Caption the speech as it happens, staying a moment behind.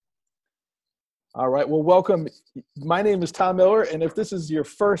All right. Well, welcome. My name is Tom Miller, and if this is your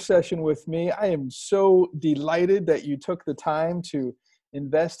first session with me, I am so delighted that you took the time to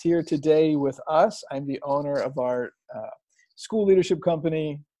invest here today with us. I'm the owner of our school leadership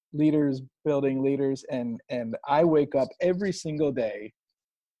company, Leaders Building Leaders, and I wake up every single day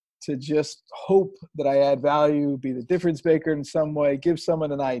to just hope that I add value, be the difference maker in some way, give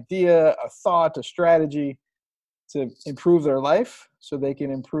someone an idea, a thought, a strategy to improve their life so they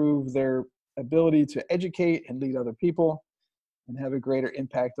can improve their ability to educate and lead other people and have a greater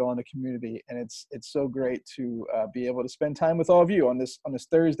impact on the community. And it's so great to be able to spend time with all of you on this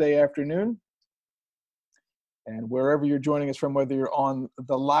Thursday afternoon. And wherever you're joining us from, whether you're on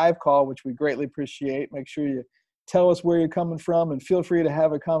the live call, which we greatly appreciate, make sure you tell us where you're coming from, and feel free to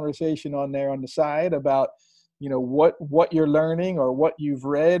have a conversation on there on the side about, what you're learning, or what you've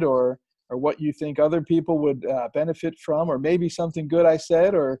read, or what you think other people would benefit from, or maybe something good I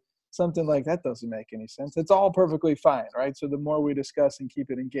said, or something like that doesn't make any sense. It's all perfectly fine, right? So the more we discuss and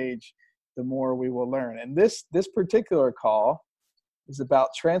keep it engaged, the more we will learn. And this particular call is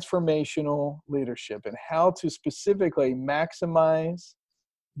about transformational leadership and how to specifically maximize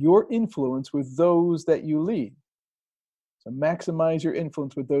your influence with those that you lead. So maximize your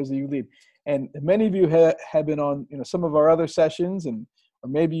influence with those that you lead. And many of you have been on, some of our other sessions, or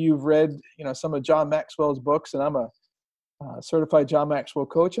maybe you've read, some of John Maxwell's books, and I'm a certified John Maxwell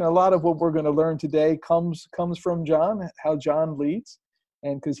coach. And a lot of what we're going to learn today comes from John, how John leads,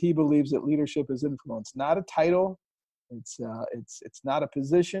 and because he believes that leadership is influence, not a title. It's not a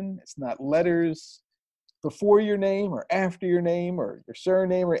position. It's not letters before your name or after your name or your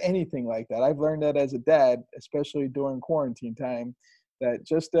surname or anything like that. I've learned that as a dad, especially during quarantine time, that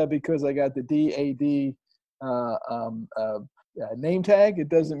just because I got the DAD name tag, it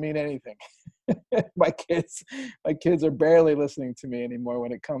doesn't mean anything. my kids are barely listening to me anymore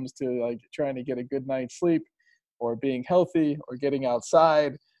when it comes to like trying to get a good night's sleep, or being healthy, or getting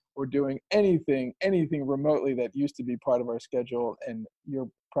outside, or doing anything remotely that used to be part of our schedule. And you're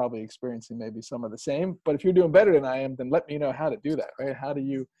probably experiencing maybe some of the same. But if you're doing better than I am, then let me know how to do that, right? How do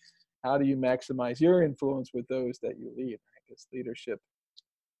you maximize your influence with those that you lead? Because leadership,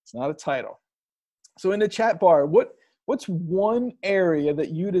 it's not a title. So in the chat bar, what's one area that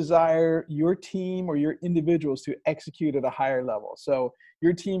you desire your team or your individuals to execute at a higher level? So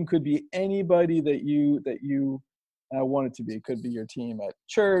your team could be anybody that you want it to be. It could be your team at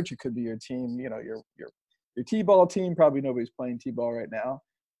church. It could be your team, your T-ball team. Probably nobody's playing T-ball right now.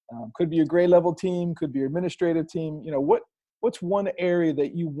 Could be your grade level team. Could be your administrative team. What's one area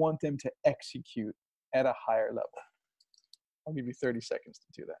that you want them to execute at a higher level? I'll give you 30 seconds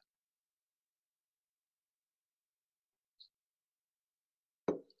to do that.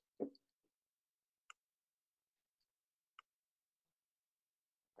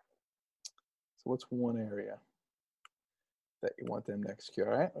 So what's one area that you want them to execute?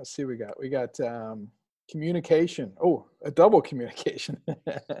 All right, let's see what we got. We got communication. Oh, a double communication.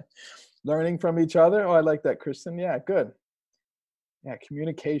 Learning from each other. Oh, I like that, Kristen. Yeah, good. Yeah,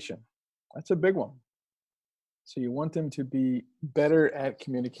 communication. That's a big one. So you want them to be better at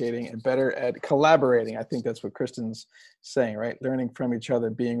communicating and better at collaborating. I think that's what Kristen's saying, right? Learning from each other,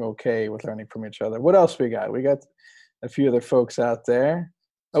 being okay with learning from each other. What else we got? We got a few other folks out there.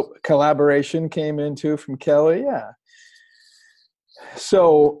 Oh, collaboration came in too from Kelly. Yeah.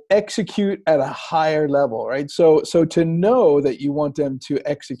 So execute at a higher level, right? So to know that you want them to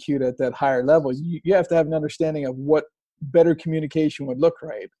execute at that higher level, you have to have an understanding of what better communication would look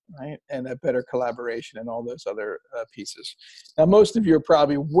right? And a better collaboration and all those other pieces. Now, most of you are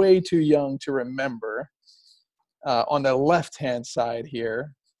probably way too young to remember on the left-hand side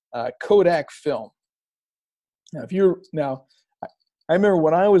here, Kodak film. Now, I remember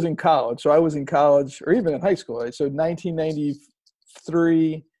when I was in college, so I was in college or even in high school, right? So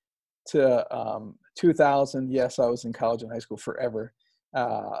 1993 to 2000, yes, I was in college and high school forever.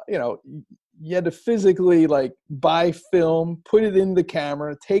 You had to physically like buy film, put it in the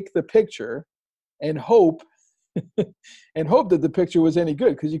camera, take the picture, and hope that the picture was any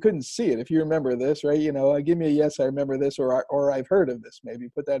good because you couldn't see it. If you remember this, right? Give me a yes, I remember this, or I've heard of this. Maybe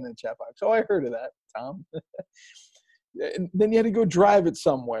put that in the chat box. Oh, I heard of that, Tom. And then you had to go drive it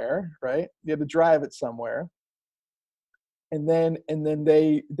somewhere, right? You had to drive it somewhere. And then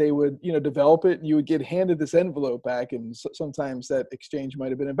they would, develop it, and you would get handed this envelope back. And sometimes that exchange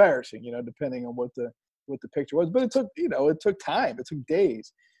might've been embarrassing, depending on what the picture was, but it took time. It took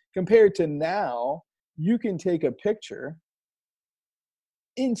days compared to now. You can take a picture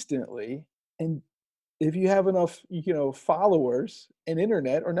instantly. And if you have enough, followers and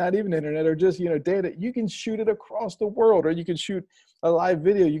internet, or not even internet, or just, data, you can shoot it across the world, or you can shoot a live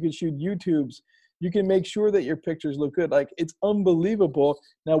video. You can shoot YouTube's You can make sure that your pictures look good. Like, it's unbelievable.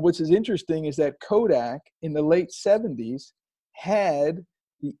 Now, what's is interesting is that Kodak in the late 70s had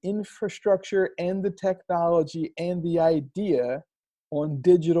the infrastructure and the technology and the idea on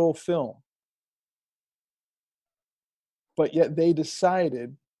digital film. But yet they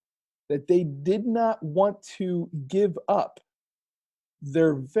decided that they did not want to give up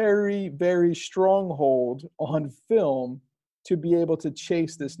their very, very stronghold on film to be able to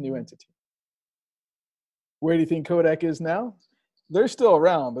chase this new entity. Where do you think Kodak is now? They're still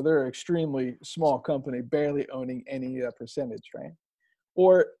around, but they're an extremely small company, barely owning any percentage, right?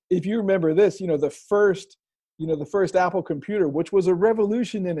 Or if you remember this, the first Apple computer, which was a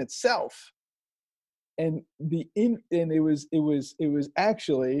revolution in itself, and it was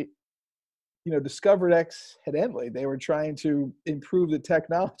actually discovered accidentally. They were trying to improve the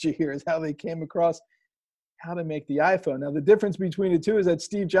technology here, is how they came across how to make the iPhone. Now, the difference between the two is that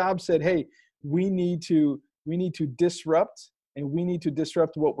Steve Jobs said, hey, we need to disrupt, and we need to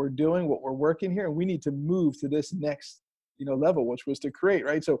disrupt what we're doing, what we're working here, and we need to move to this next level, which was to create,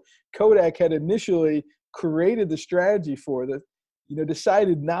 right? So Kodak had initially created the strategy for the,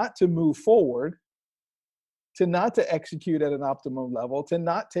 decided not to move forward, not to execute at an optimum level, to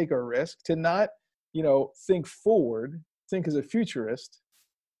not take a risk, to not, think forward, think as a futurist,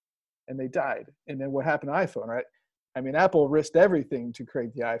 and they died. And then what happened to iPhone, right? I mean, Apple risked everything to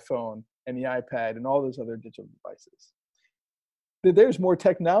create the iPhone and the iPad and all those other digital devices. There's more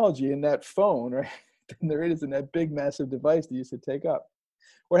technology in that phone, right, than there is in that big, massive device that used to take up.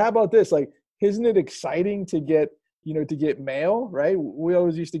 Or how about this? Like, isn't it exciting to get mail, right? We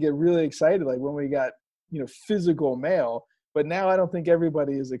always used to get really excited, like when we got, physical mail. But now I don't think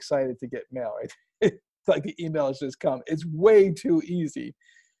everybody is excited to get mail, right? It's like the email has just come. It's way too easy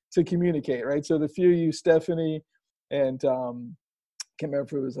to communicate, right? So the few of you, Stephanie and can't remember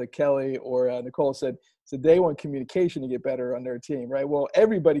if it was like Kelly or Nicole said, so they want communication to get better on their team, right? Well,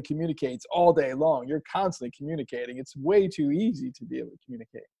 everybody communicates all day long. You're constantly communicating. It's way too easy to be able to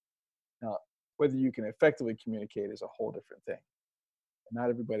communicate. Now, whether you can effectively communicate is a whole different thing. And not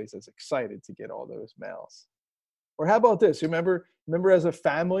everybody's as excited to get all those mails. Or how about this? Remember as a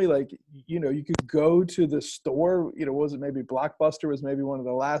family, like, you could go to the store, was it maybe Blockbuster was maybe one of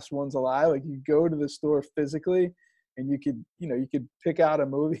the last ones alive? Like, you go to the store physically and you could pick out a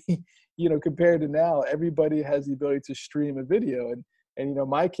movie, compared to now, everybody has the ability to stream a video. And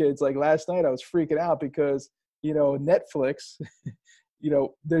my kids, like last night, I was freaking out because, Netflix,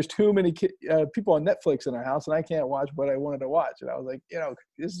 there's too many people on Netflix in our house and I can't watch what I wanted to watch. And I was like,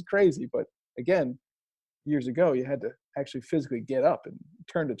 this is crazy. But again, years ago, you had to actually physically get up and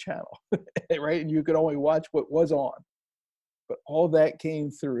turn the channel, right? And you could only watch what was on. But all that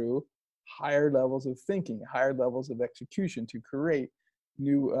came through higher levels of thinking, higher levels of execution to create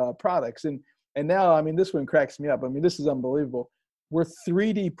new products. And now, I mean, this one cracks me up. I mean, this is unbelievable. We're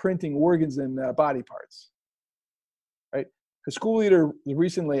 3D printing organs and body parts, right? A school leader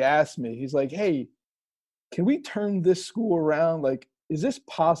recently asked me, he's like, hey, can we turn this school around? Like, is this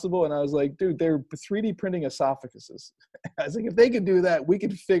possible? And I was like, dude, they're 3D printing esophaguses. I was like, if they can do that, we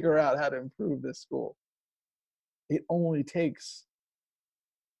can figure out how to improve this school. It only takes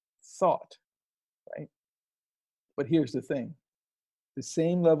thought, right? But here's the thing. The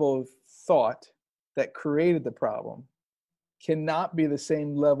same level of thought that created the problem cannot be the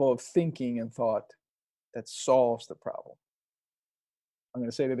same level of thinking and thought that solves the problem. I'm going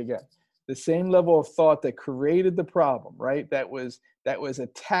to say that again. The same level of thought that created the problem, right? That was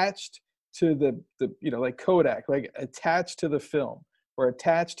attached to the like Kodak, like attached to the film or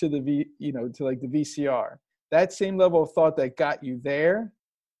attached to the to like the VCR. That same level of thought that got you there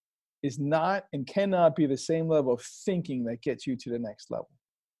is not and cannot be the same level of thinking that gets you to the next level.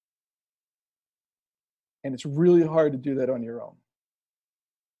 And it's really hard to do that on your own.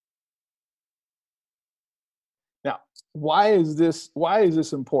 Now, why is this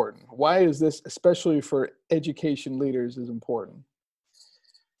important? Why is this, especially for education leaders, is important?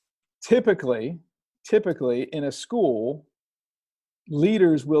 Typically in a school,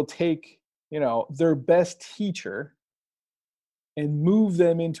 leaders will take, their best teacher and move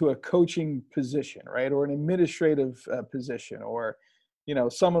them into a coaching position, right? Or an administrative position, or,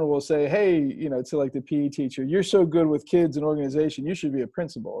 someone will say, hey, to like the PE teacher, you're so good with kids and organization, you should be a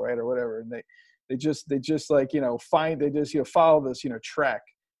principal, right? Or whatever. And they just like, follow this, track,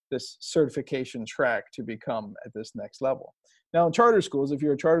 this certification track to become at this next level. Now in charter schools, if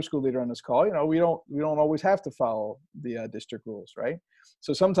you're a charter school leader on this call, we don't always have to follow the district rules, right?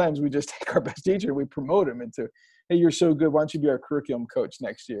 So sometimes we just take our best teacher, we promote him into, hey, you're so good, why don't you be our curriculum coach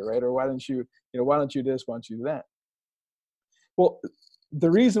next year, right? Or why don't you this, why don't you do that? Well, the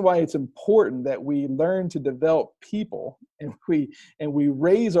reason why it's important that we learn to develop people and we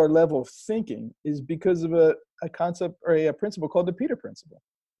raise our level of thinking is because of a concept or a principle called the Peter Principle.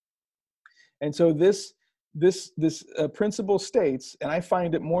 And so this principle states, and I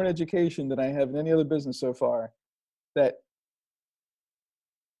find it more in education than I have in any other business so far, that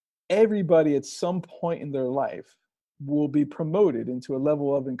everybody at some point in their life will be promoted into a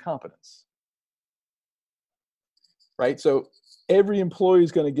level of incompetence. Right? So every employee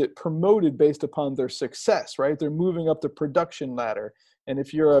is going to get promoted based upon their success, right? They're moving up the production ladder. And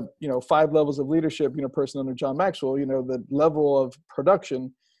if you're a, 5 levels of leadership, person under John Maxwell, the level of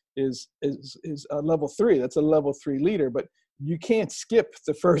production is a level 3. That's a level 3 leader, but you can't skip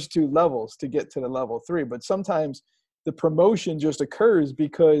the first 2 levels to get to the level 3. But sometimes the promotion just occurs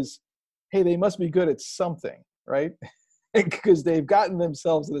because, hey, they must be good at something, right? Because they've gotten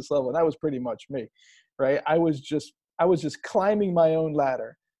themselves to this level. And that was pretty much me, right? I was just climbing my own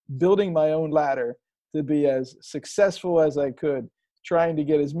ladder, building my own ladder to be as successful as I could, trying to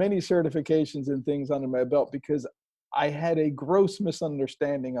get as many certifications and things under my belt because I had a gross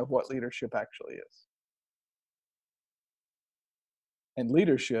misunderstanding of what leadership actually is. And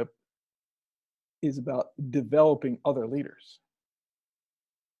leadership is about developing other leaders.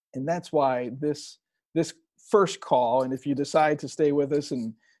 And that's why this first call, and if you decide to stay with us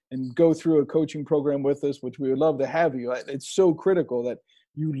and go through a coaching program with us, which we would love to have you, it's so critical that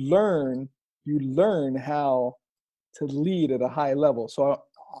you learn how to lead at a high level. So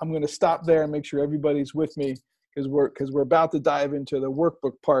I'm going to stop there and make sure everybody's with me because we're about to dive into the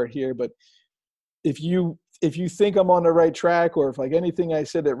workbook part here. But if you think I'm on the right track, or if like anything I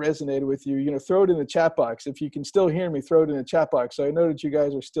said that resonated with you, throw it in the chat box. If you can still hear me, throw it in the chat box. So I know that you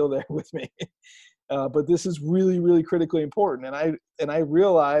guys are still there with me. But this is really, really critically important. And I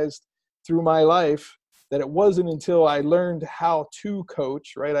realized through my life that it wasn't until I learned how to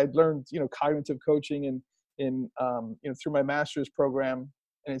coach, right? I'd learned, cognitive coaching and through my master's program.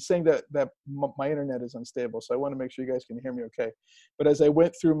 And it's saying that my internet is unstable. So I want to make sure you guys can hear me okay. But as I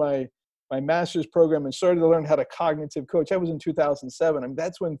went through my master's program and started to learn how to cognitive coach, that was in 2007. I mean,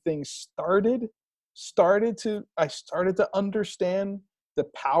 that's when things I started to understand the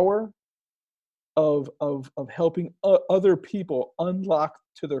power of helping other people unlock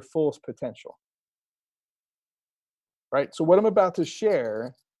to their fullest potential. Right? So what I'm about to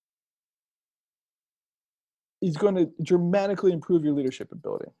share is going to dramatically improve your leadership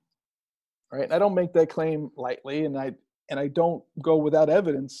ability. Right? And I don't make that claim lightly, and I don't go without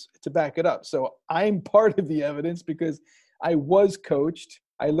evidence to back it up. So I'm part of the evidence because I was coached,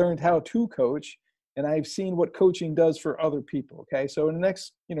 I learned how to coach, and I've seen what coaching does for other people. Okay. So in the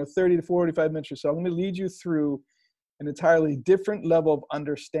next, 30 to 45 minutes or so, I'm going to lead you through an entirely different level of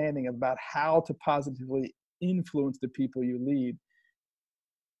understanding about how to positively influence the people you lead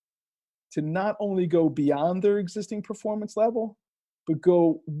to not only go beyond their existing performance level, but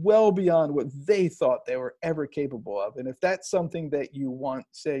go well beyond what they thought they were ever capable of. And if that's something that you want,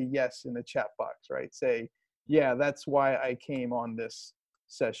 say yes in the chat box, right? Say, yeah, that's why I came on this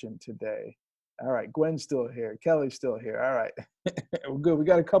session today. All right, Gwen's still here. Kelly's still here. All right, good. We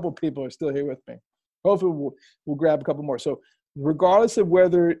got a couple people who are still here with me. Hopefully we'll grab a couple more. So regardless of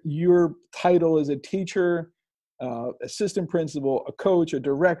whether your title is a teacher, assistant principal, a coach, a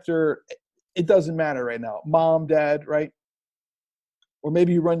director, it doesn't matter right now. Mom, dad, right? Or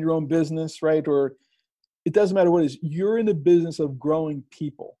maybe you run your own business, right? Or it doesn't matter what it is. You're in the business of growing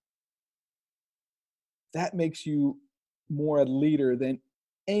people. That makes you more a leader than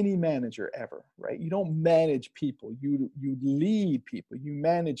any manager ever, right? You don't manage people. You lead people. You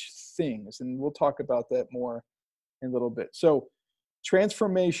manage things. And we'll talk about that more in a little bit. So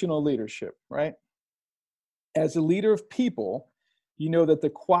transformational leadership, right? As a leader of people, you know that the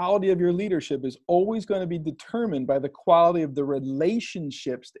quality of your leadership is always going to be determined by the quality of the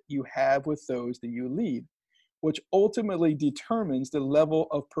relationships that you have with those that you lead, which ultimately determines the level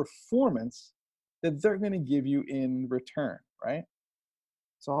of performance that they're going to give you in return, right?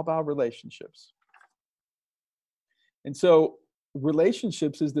 It's all about relationships. And so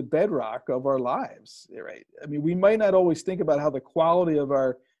relationships is the bedrock of our lives, right? I mean, we might not always think about how the quality of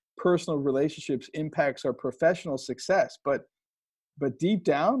our personal relationships impacts our professional success, but deep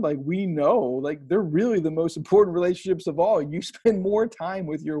down, like we know, like they're really the most important relationships of all. You spend more time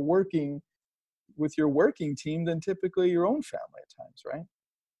with your working team than typically your own family at times, right?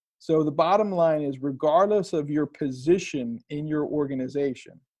 So the bottom line is, regardless of your position in your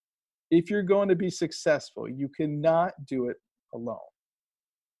organization, if you're going to be successful, you cannot do it alone.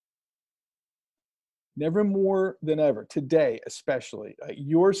 Never more than ever, today especially,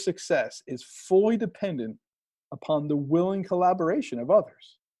 your success is fully dependent upon the willing collaboration of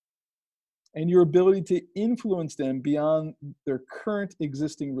others and your ability to influence them beyond their current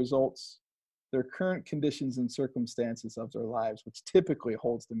existing results, their current conditions and circumstances of their lives, which typically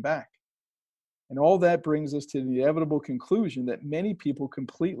holds them back. And all that brings us to the inevitable conclusion that many people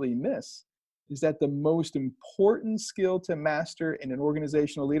completely miss, is that the most important skill to master in an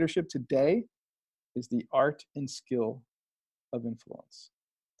organizational leadership today is the art and skill of influence.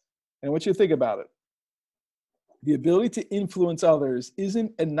 And I want you to think about it. The ability to influence others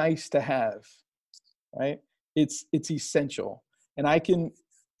isn't a nice to have, right? It's essential. And I can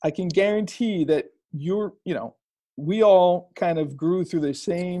guarantee that we all kind of grew through the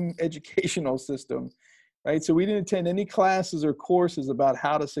same educational system, right? So we didn't attend any classes or courses about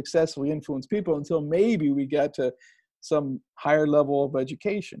how to successfully influence people until maybe we got to some higher level of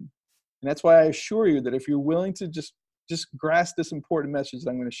education. And that's why I assure you that if you're willing to just grasp this important message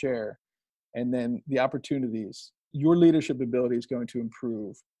that I'm going to share, and then the opportunities, your leadership ability is going to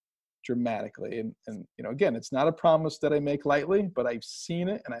improve dramatically. And again, it's not a promise that I make lightly, but I've seen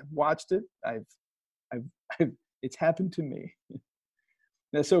it and I've watched it. It's happened to me.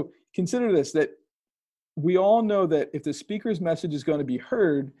 Now, so consider this, that we all know that if the speaker's message is going to be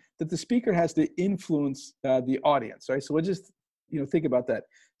heard, that the speaker has to influence the audience, right? So we'll just, think about that.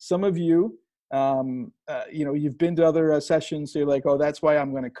 Some of you, you've been to other sessions, so you're like, oh, that's why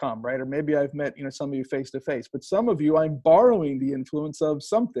I'm going to come, right? Or maybe I've met, some of you face to face, but some of you, I'm borrowing the influence of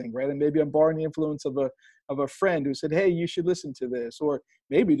something, right? And maybe I'm borrowing the influence of a friend who said, hey, you should listen to this. Or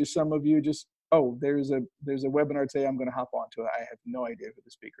maybe just some of you just, oh, there's a webinar today, I'm going to hop onto it. I have no idea who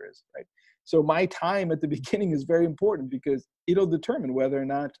the speaker is, right? So my time at the beginning is very important because it'll determine whether or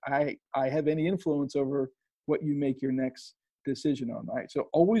not I have any influence over what you make your next decision on, right? So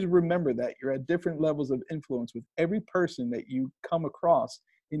always remember that you're at different levels of influence with every person that you come across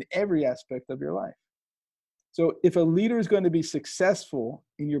in every aspect of your life. So if a leader is going to be successful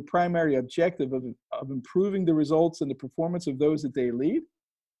in your primary objective of improving the results and the performance of those that they lead,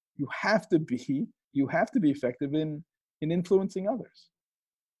 you have to be effective in influencing others.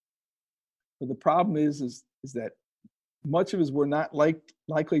 But the problem is that much of us, we're not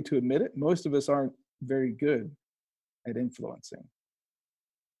likely to admit it. Most of us aren't very good at influencing,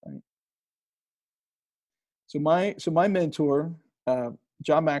 right? So my mentor,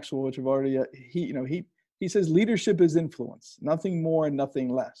 John Maxwell, which I've already, he says leadership is influence, nothing more and nothing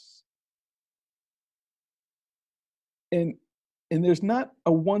less. And there's not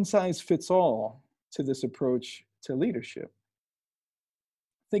a one size fits all to this approach to leadership.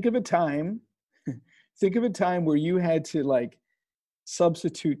 Think of a time where you had to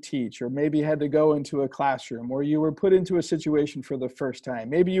substitute teach, or maybe had to go into a classroom, or you were put into a situation for the first time.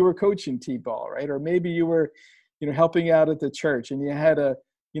 Maybe you were coaching t-ball, right? Or maybe you were, helping out at the church, and you had a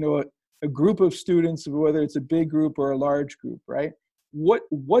group of students, whether it's a big group or a large group, right?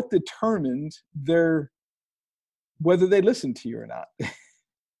 What determined whether they listened to you or not?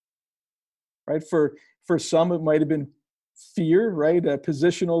 Right? For some, it might have been fear, right?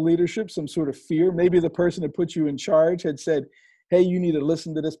 Positional leadership, some sort of fear. Maybe the person that put you in charge had said, hey, you need to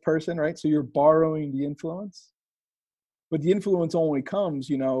listen to this person, right? So you're borrowing the influence. But the influence only comes,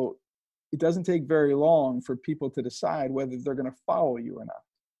 it doesn't take very long for people to decide whether they're going to follow you or not.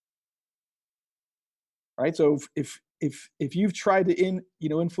 Right? So if you've tried to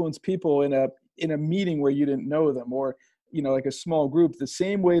influence people in a meeting where you didn't know them, or like a small group, the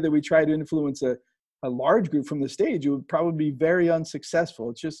same way that we try to influence a large group from the stage, it would probably be very unsuccessful.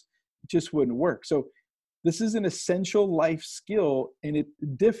 It just wouldn't work. So this is an essential life skill, and it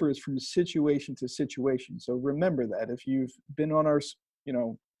differs from situation to situation. So remember that. If you've been on our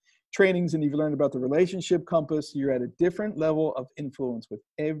trainings and you've learned about the relationship compass, you're at a different level of influence with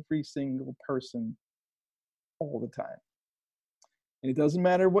every single person all the time. And it doesn't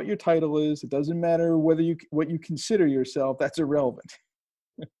matter what your title is. It doesn't matter what you consider yourself. That's irrelevant.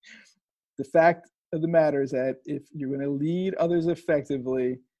 The fact of the matter is that if you're going to lead others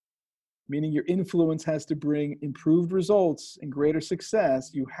effectively, meaning your influence has to bring improved results and greater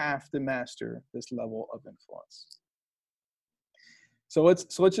success, you have to master this level of influence. So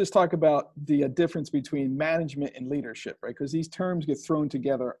let's just talk about the difference between management and leadership, right? Because these terms get thrown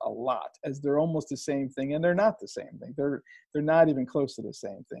together a lot as they're almost the same thing, and they're not the same thing. They're not even close to the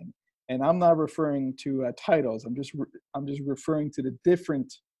same thing. And I'm not referring to titles. I'm just referring to the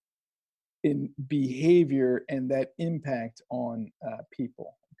difference in behavior and that impact on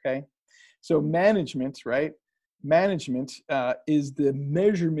people. Okay, so management, right? Management is the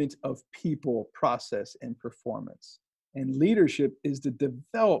measurement of people, process, and performance. And leadership is the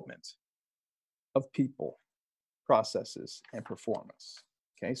development of people, processes, and performance.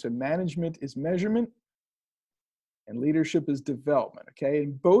 Okay, so management is measurement, and leadership is development, okay?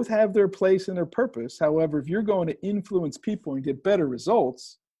 And both have their place and their purpose. However, if you're going to influence people and get better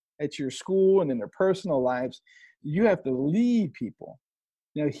results at your school and in their personal lives, you have to lead people.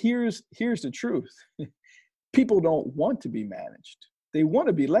 Now, here's the truth. People don't want to be managed. They want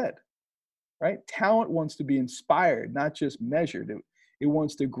to be led, right? Talent wants to be inspired, not just measured. It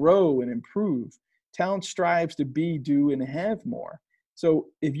wants to grow and improve. Talent strives to be, do, and have more. So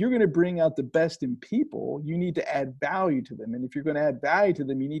if you're going to bring out the best in people, you need to add value to them. And if you're going to add value to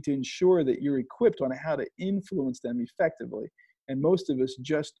them, you need to ensure that you're equipped on how to influence them effectively. And most of us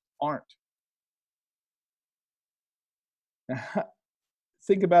just aren't. Now,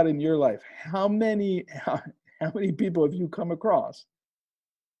 think about it in your life. How many people have you come across,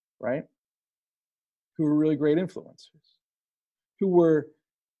 right, who are really great influencers, who were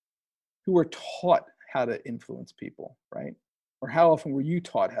taught how to influence people, right? Or how often were you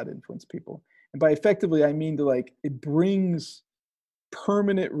taught how to influence people? And by effectively, I mean it brings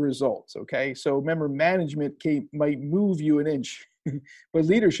permanent results, okay? So remember, management might move you an inch, but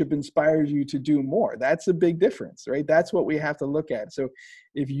leadership inspires you to do more. That's a big difference, right? That's what we have to look at. So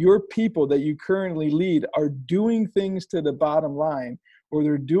if your people that you currently lead are doing things to the bottom line, or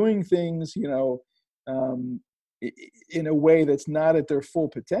they're doing things, in a way that's not at their full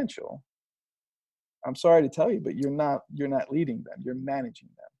potential, I'm sorry to tell you, but you're not leading them, you're managing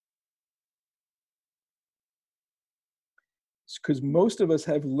them. Because most of us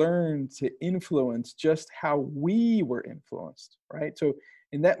have learned to influence just how we were influenced, right? So,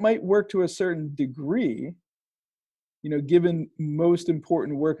 and that might work to a certain degree, given most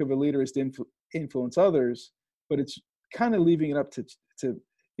important work of a leader is to influence others, but it's kind of leaving it up to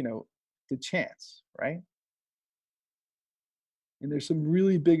chance, right? And there's some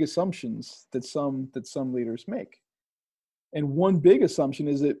really big assumptions that some leaders make. And one big assumption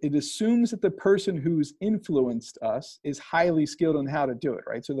is that it assumes that the person who's influenced us is highly skilled on how to do it,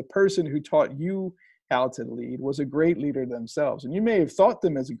 right? So the person who taught you how to lead was a great leader themselves. And you may have thought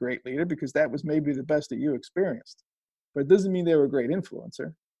them as a great leader because that was maybe the best that you experienced. But it doesn't mean they were a great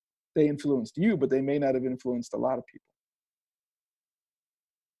influencer. They influenced you, but they may not have influenced a lot of people.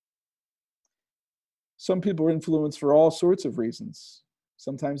 Some people are influenced for all sorts of reasons,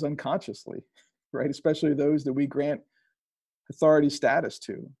 sometimes unconsciously, right? Especially those that we grant authority status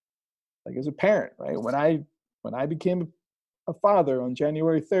to, like as a parent, right? When I became a father on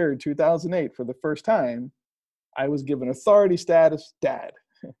January 3rd, 2008, for the first time, I was given authority status, dad,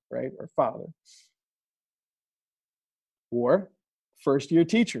 right? Or father. Or first-year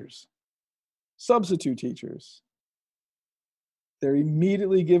teachers, substitute teachers. They're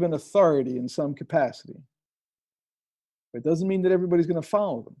immediately given authority in some capacity. But it doesn't mean that everybody's going to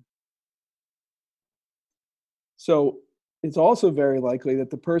follow them. So it's also very likely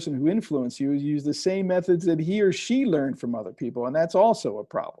that the person who influenced you used the same methods that he or she learned from other people. And that's also a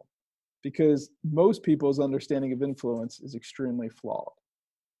problem, because most people's understanding of influence is extremely flawed.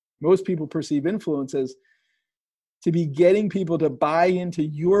 Most people perceive influence as to be getting people to buy into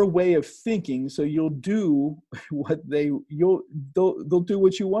your way of thinking, so you'll do what they'll do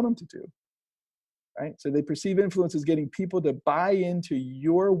what you want them to do, right? So they perceive influence as getting people to buy into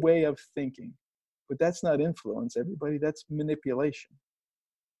your way of thinking. But that's not influence, everybody. That's manipulation.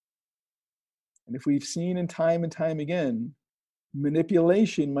 And if we've seen in time and time again,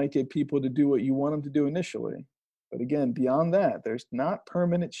 manipulation might get people to do what you want them to do initially. But again, beyond that, there's not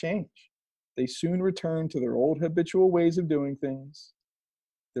permanent change. They soon return to their old habitual ways of doing things.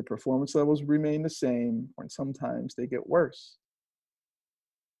 Their performance levels remain the same, or sometimes they get worse.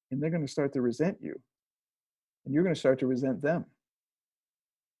 And they're going to start to resent you. And you're going to start to resent them.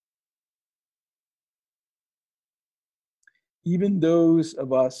 Even those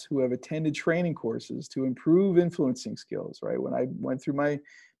of us who have attended training courses to improve influencing skills, right? When I went through my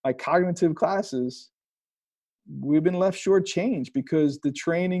cognitive classes, we've been left shortchanged because the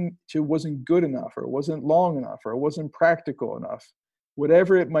training wasn't good enough, or it wasn't long enough, or it wasn't practical enough.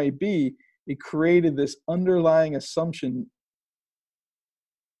 Whatever it might be, it created this underlying assumption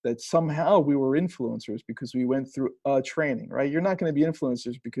that somehow we were influencers because we went through a training, right? You're not going to be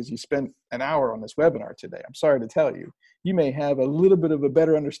influencers because you spent an hour on this webinar today. I'm sorry to tell you. You may have a little bit of a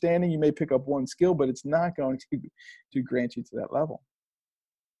better understanding. You may pick up one skill, but it's not going to grant you to that level.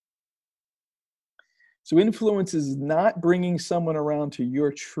 So influence is not bringing someone around to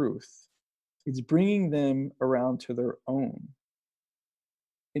your truth. It's bringing them around to their own.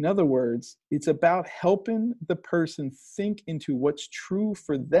 In other words, it's about helping the person think into what's true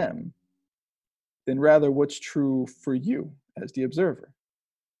for them than rather what's true for you as the observer.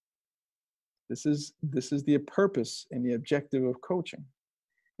 This is the purpose and the objective of coaching.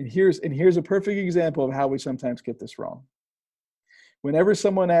 And here's a perfect example of how we sometimes get this wrong. Whenever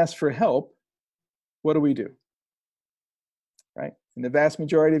someone asks for help, what do? Right? In the vast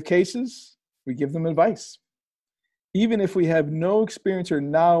majority of cases, we give them advice. Even if we have no experience or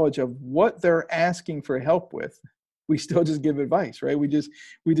knowledge of what they're asking for help with, we still just give advice, right? We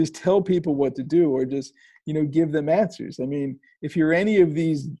just tell people what to do, or just, give them answers. I mean, if you're any of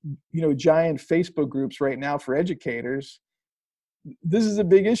these, giant Facebook groups right now for educators, this is a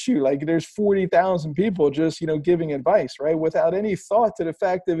big issue. Like, there's 40,000 people just, giving advice, right? Without any thought to the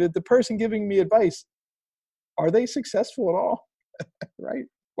fact that if the person giving me advice, are they successful at all? Right?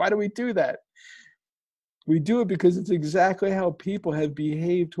 Why do we do that? We do it because it's exactly how people have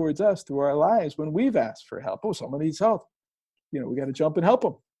behaved towards us through our lives when we've asked for help. Oh, someone needs help. We got to jump and help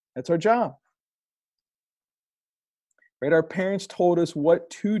them. That's our job. Right? Our parents told us what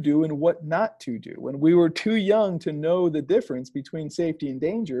to do and what not to do. When we were too young to know the difference between safety and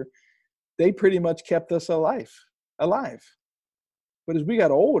danger, they pretty much kept us alive. But as we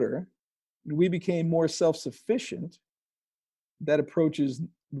got older and we became more self-sufficient, that approach is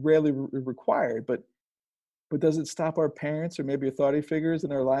rarely required. But does it stop our parents or maybe authority figures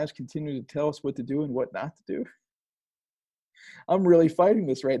in our lives continue to tell us what to do and what not to do? I'm really fighting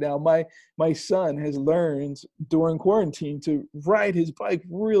this right now. My son has learned during quarantine to ride his bike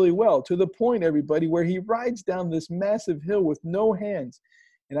really well, to the point, everybody, where he rides down this massive hill with no hands.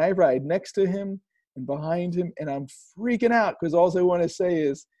 And I ride next to him and behind him, and I'm freaking out because all I want to say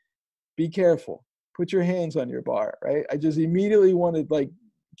is, be careful. Put your hands on your bar, right? I just immediately want to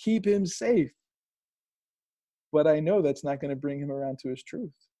keep him safe. But I know that's not going to bring him around to his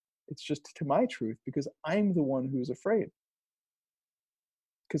truth. It's just to my truth, because I'm the one who's afraid.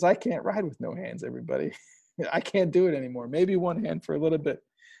 Because I can't ride with no hands, everybody. I can't do it anymore. Maybe one hand for a little bit.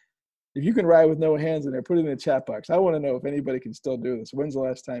 If you can ride with no hands in there, put it in the chat box. I want to know if anybody can still do this. When's the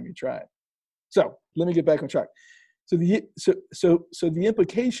last time you tried? So let me get back on track. So the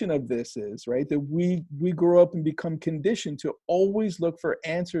implication of this is, right, that we grow up and become conditioned to always look for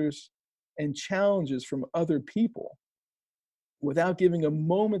answers and challenges from other people without giving a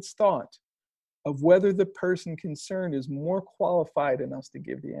moment's thought of whether the person concerned is more qualified than us to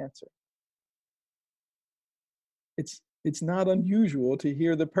give the answer. It's not unusual to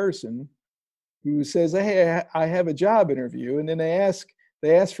hear the person who says, hey, I have a job interview, and then they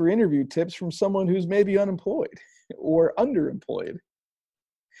ask for interview tips from someone who's maybe unemployed or underemployed.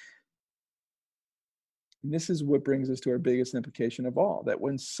 And this is what brings us to our biggest implication of all, that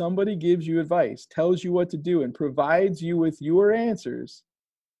when somebody gives you advice, tells you what to do, and provides you with your answers,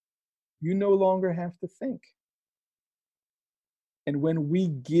 you no longer have to think. And when we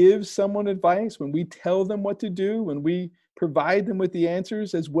give someone advice, when we tell them what to do, when we provide them with the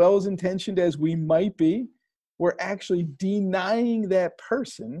answers, as well as intentioned as we might be, we're actually denying that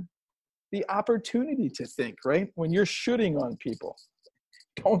person the opportunity to think, right? When you're shooting on people,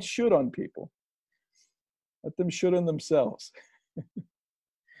 don't shoot on people. Let them shoot on themselves.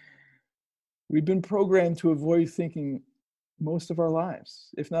 We've been programmed to avoid thinking most of our lives,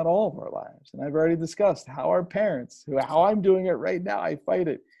 if not all of our lives. And I've already discussed how our parents, how I'm doing it right now, I fight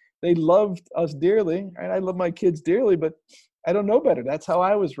it. They loved us dearly, and I love my kids dearly, but I don't know better. That's how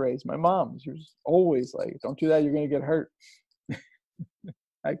I was raised. My mom, she was always like, don't do that, you're going to get hurt.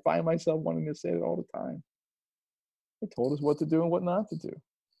 I find myself wanting to say it all the time. They told us what to do and what not to do.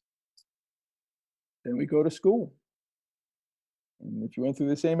 Then we go to school. And if you went through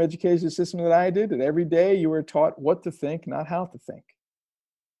the same education system that I did, that every day you were taught what to think, not how to think.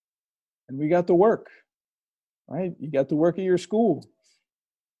 And we got to work, right? You got to work at your school.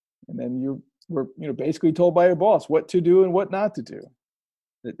 And then you were, basically told by your boss what to do and what not to do.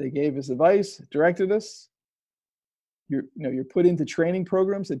 That they gave us advice, directed us. You're put into training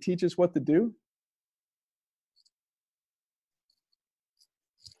programs that teach us what to do.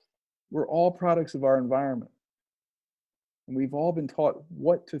 We're all products of our environment. And we've all been taught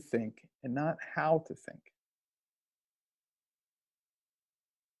what to think and not how to think.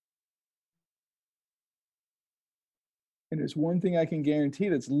 And there's one thing I can guarantee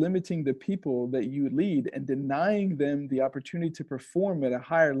that's limiting the people that you lead and denying them the opportunity to perform at a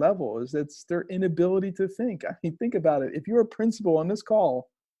higher level is that's their inability to think. I mean, think about it. If you're a principal on this call,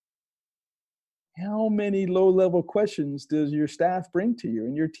 how many low-level questions does your staff bring to you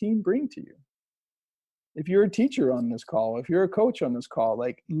and your team bring to you? If you're a teacher on this call, if you're a coach on this call,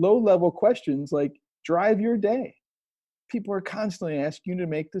 like low-level questions like drive your day. People are constantly asking you to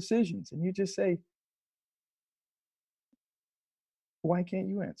make decisions, and you just say, why can't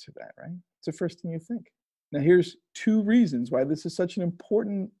you answer that, right? It's the first thing you think. Now, here's two reasons why this is such an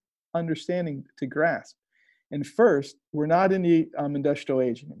important understanding to grasp. And first, we're not in the industrial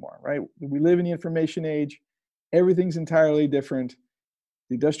age anymore, right? We live in the information age. Everything's entirely different.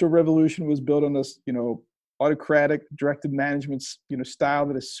 The Industrial Revolution was built on this, autocratic directive management, style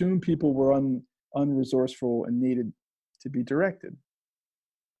that assumed people were unresourceful and needed to be directed.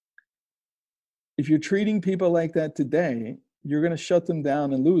 If you're treating people like that today, you're going to shut them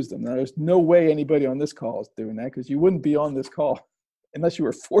down and lose them. Now, there's no way anybody on this call is doing that, because you wouldn't be on this call unless you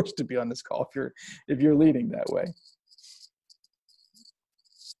were forced to be on this call if you're leading that way.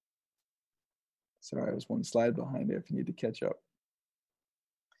 Sorry, I was one slide behind there if you need to catch up.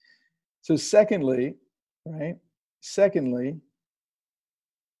 So secondly,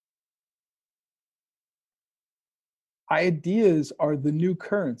 ideas are the new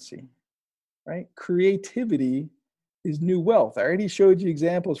currency, right? Creativity is new wealth. I already showed you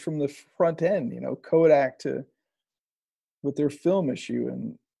examples from the front end, Kodak with their film issue,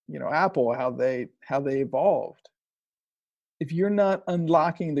 and Apple, how they evolved. If you're not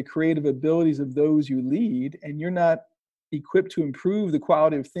unlocking the creative abilities of those you lead, and you're not equipped to improve the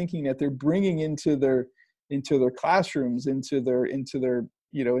quality of thinking that they're bringing into their classrooms, into their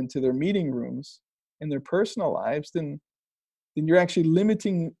meeting rooms, in their personal lives, then you're actually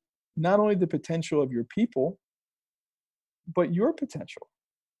limiting not only the potential of your people, but your potential.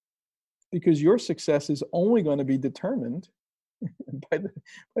 Because your success is only going to be determined by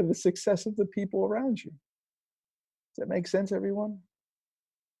the success of the people around you. Does that make sense, everyone?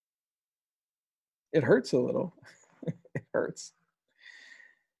 It hurts a little. It hurts.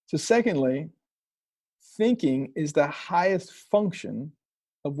 So secondly, thinking is the highest function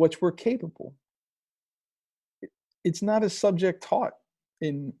of which we're capable. It's not a subject taught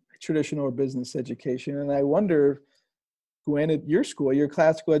in traditional or business education. And I wonder, Gwen, at your school, your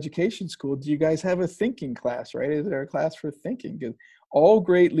classical education school, do you guys have a thinking class, right? Is there a class for thinking? Because all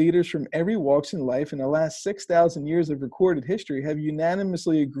great leaders from every walks in life in the last 6,000 years of recorded history have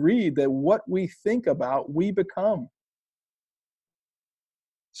unanimously agreed that what we think about, we become.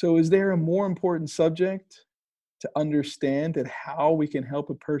 So is there a more important subject to understand that how we can help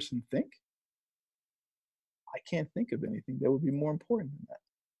a person think? I can't think of anything that would be more important than that.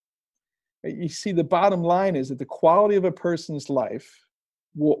 You see, the bottom line is that the quality of a person's life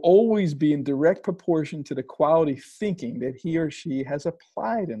will always be in direct proportion to the quality thinking that he or she has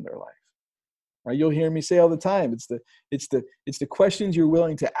applied in their life. Right? You'll hear me say all the time, it's the questions you're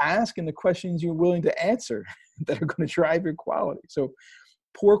willing to ask and the questions you're willing to answer that are going to drive your quality. So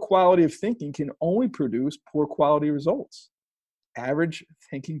poor quality of thinking can only produce poor quality results. Average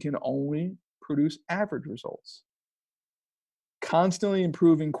thinking can only produce average results. Constantly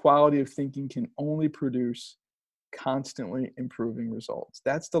improving quality of thinking can only produce constantly improving results.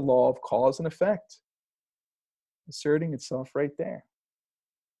 That's the law of cause and effect, asserting itself right there.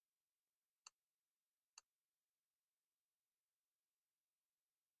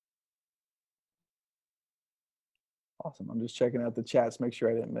 Awesome. I'm just checking out the chats, make sure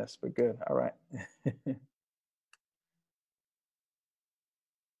I didn't miss, but good. All right.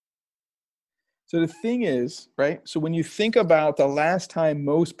 So the thing is, right? So when you think about the last time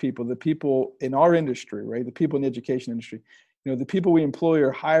most people, the people in our industry, right? The people in the education industry, the people we employ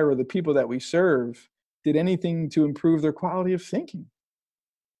or hire or the people that we serve did anything to improve their quality of thinking.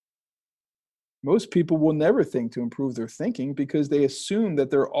 Most people will never think to improve their thinking because they assume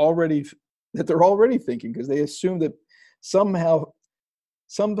that they're already thinking, because they assume that somehow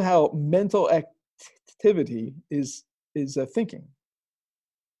mental activity is thinking.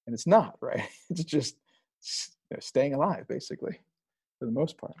 And it's not, right? It's just staying alive, basically, for the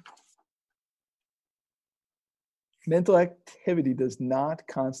most part. Mental activity does not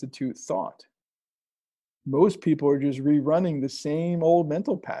constitute thought. Most people are just rerunning the same old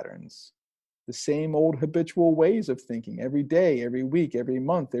mental patterns, the same old habitual ways of thinking every day, every week, every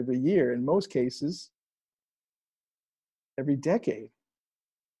month, every year, in most cases, every decade.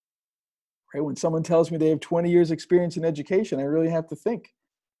 Right? When someone tells me they have 20 years experience in education, I really have to think,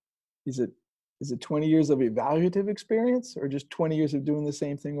 is it 20 years of evaluative experience or just 20 years of doing the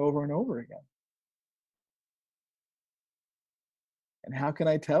same thing over and over again? And how can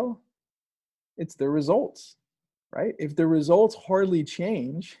I tell? It's the results, right? If the results hardly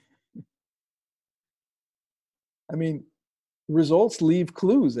change, I mean, results leave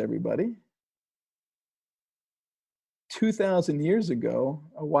clues, everybody. 2,000 years ago,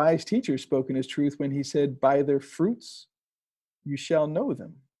 a wise teacher spoke in his truth when he said, "By their fruits you shall know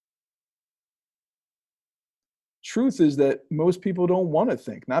them." Truth is that most people don't want to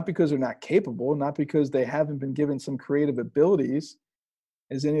think, not because they're not capable, not because they haven't been given some creative abilities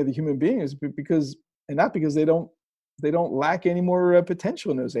as any other human beings, but not because they don't they don't lack any more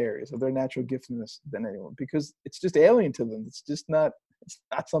potential in those areas of their natural giftedness than anyone, because it's just alien to them. It's not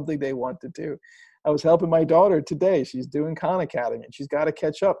something they want to do. I was helping my daughter today. She's doing Khan Academy, and she's got to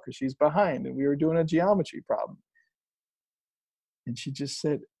catch up because she's behind. And we were doing a geometry problem. And she just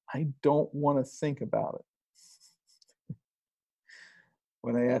said, I don't want to think about it.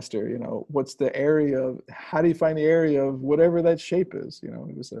 When I asked her, what's the area of, how do you find the area of whatever that shape is? It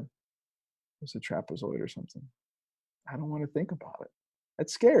was a trapezoid or something. I don't want to think about it.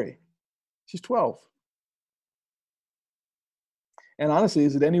 That's scary. She's 12. And honestly,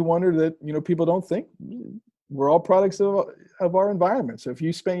 is it any wonder that, people don't think? We're all products of our environment. So if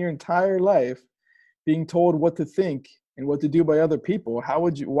you spend your entire life being told what to think and what to do by other people,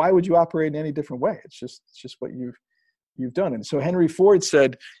 why would you operate in any different way? It's just what you've done. And so Henry Ford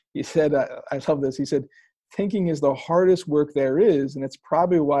said, I love this. He said, thinking is the hardest work there is, and it's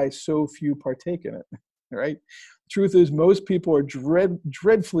probably why so few partake in it, right? The truth is, most people are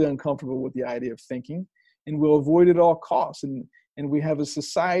dreadfully uncomfortable with the idea of thinking and will avoid it at all costs. And we have a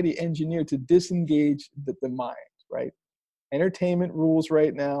society engineered to disengage the mind, right? Entertainment rules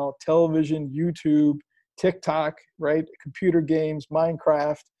right now, television, YouTube, TikTok, right? Computer games,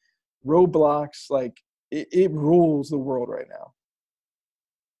 Minecraft, Roblox, like it rules the world right now.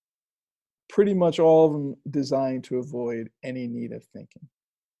 Pretty much all of them designed to avoid any need of thinking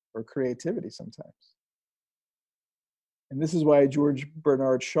or creativity sometimes. And this is why George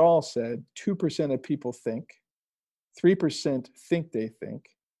Bernard Shaw said 2% of people think, 3% think they think,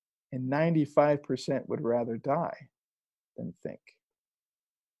 and 95% would rather die than think.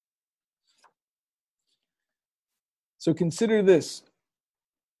 So consider this.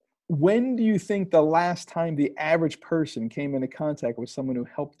 When do you think the last time the average person came into contact with someone who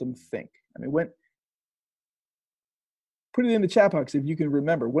helped them think? I mean, put it in the chat box if you can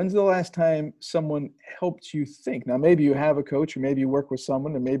remember. When's the last time someone helped you think? Now, maybe you have a coach, or maybe you work with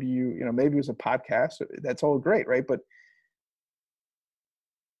someone, or maybe maybe it was a podcast. That's all great, right? But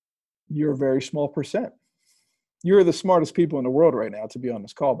you're a very small percent. You're the smartest people in the world right now to be on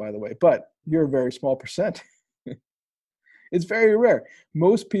this call, by the way, but you're a very small percent. It's very rare.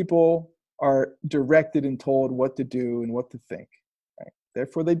 Most people are directed and told what to do and what to think, right?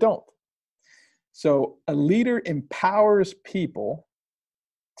 Therefore, they don't. So a leader empowers people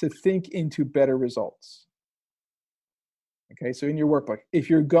to think into better results. Okay, so in your workbook, if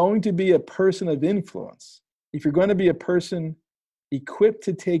you're going to be a person of influence, if you're going to be a person equipped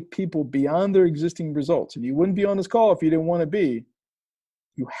to take people beyond their existing results, and you wouldn't be on this call if you didn't want to be,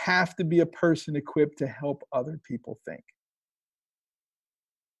 you have to be a person equipped to help other people think.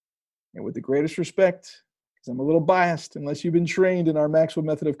 And with the greatest respect, because I'm a little biased, unless you've been trained in our Maxwell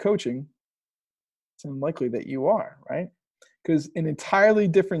method of coaching, it's unlikely that you are, right? Because an entirely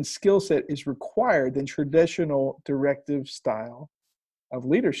different skill set is required than traditional directive style of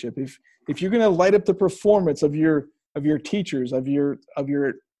leadership. If you're going to light up the performance of your teachers, of your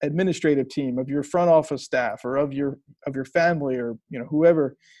administrative team, of your front office staff, or of your family, or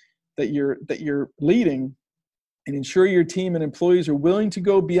whoever that you're leading, and ensure your team and employees are willing to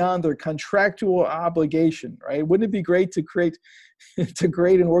go beyond their contractual obligation, right? Wouldn't it be great to create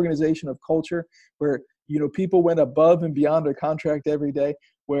an organization of culture where people went above and beyond their contract every day,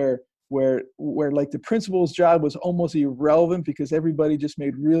 where like the principal's job was almost irrelevant because everybody just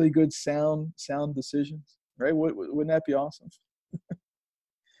made really good sound decisions, right? Wouldn't that be awesome?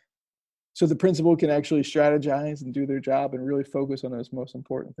 So the principal can actually strategize and do their job and really focus on those most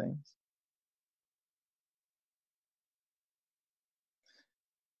important things.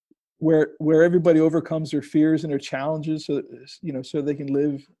 Where everybody overcomes their fears and their challenges, so they can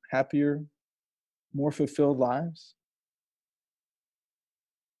live happier, more fulfilled lives.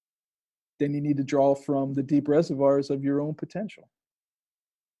 Then you need to draw from the deep reservoirs of your own potential,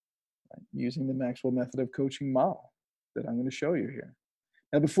 right? Using the Maxwell method of coaching model that I'm going to show you here.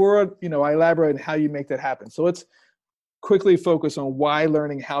 Now, before I elaborate on how you make that happen, so let's quickly focus on why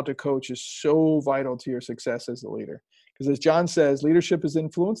learning how to coach is so vital to your success as a leader. Because as John says, leadership is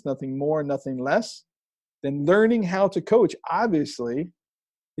influence, nothing more, nothing less. Then learning how to coach, obviously,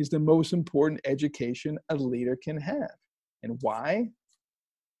 is the most important education a leader can have. And why?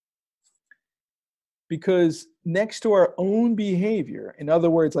 Because next to our own behavior, in other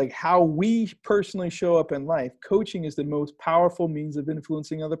words, like how we personally show up in life, coaching is the most powerful means of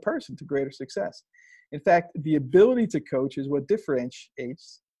influencing another person to greater success. In fact, the ability to coach is what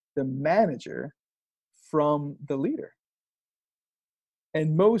differentiates the manager from the leader.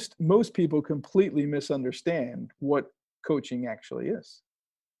 And most people completely misunderstand what coaching actually is.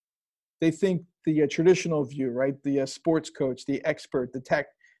 They think the traditional view, right? The sports coach, the expert, the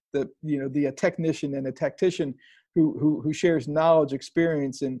technician and a tactician who shares knowledge,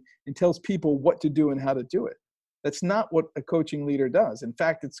 experience, and tells people what to do and how to do it. That's not what a coaching leader does. In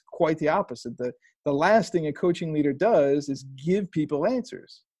fact, it's quite the opposite. The last thing a coaching leader does is give people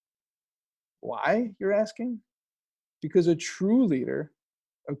answers. Why, you're asking? Because a true leader,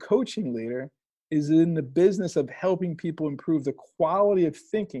 a coaching leader, is in the business of helping people improve the quality of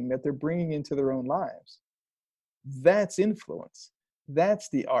thinking that they're bringing into their own lives. That's influence. That's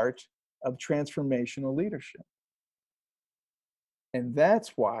the art of transformational leadership. And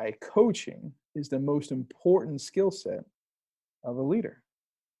that's why coaching is the most important skill set of a leader.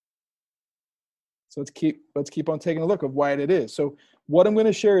 So let's keep on taking a look of why it is. So what I'm going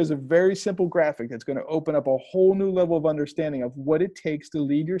to share is a very simple graphic that's going to open up a whole new level of understanding of what it takes to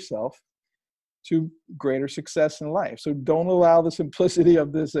lead yourself to greater success in life. So don't allow the simplicity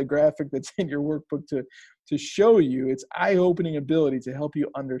of this graphic that's in your workbook to show you its eye-opening ability to help you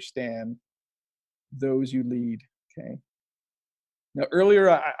understand those you lead, okay? Now, earlier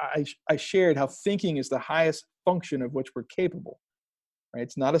I shared how thinking is the highest function of which we're capable, right?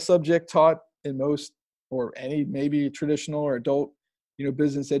 It's not a subject taught in most or any maybe traditional or adult,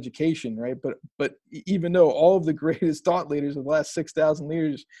 business education, right? But even though all of the greatest thought leaders of the last 6,000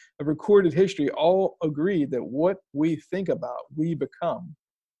 years of recorded history all agreed that what we think about, we become.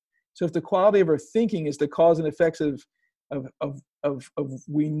 So if the quality of our thinking is the cause and effects of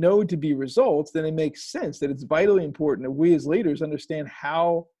we know to be results, then it makes sense that it's vitally important that we as leaders understand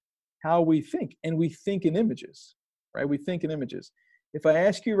how we think, and we think in images, right? We think in images. If I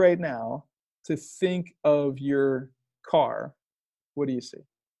ask you right now to think of your car, what do you see?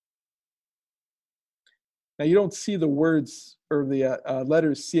 Now you don't see the words or the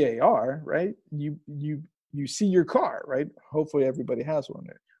letters CAR, right? You see your car, right? Hopefully everybody has one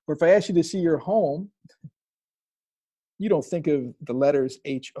there. Or if I ask you to see your home, you don't think of the letters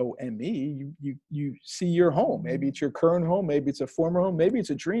HOME. You see your home. Maybe it's your current home. Maybe it's a former home. Maybe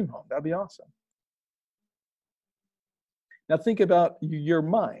it's a dream home. That'd be awesome. Now think about your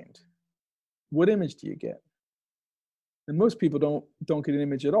mind. What image do you get? And most people don't get an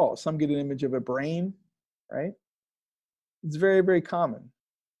image at all. Some get an image of a brain, right? It's very, very common.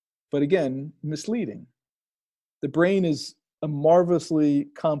 But again, misleading. The brain is a marvelously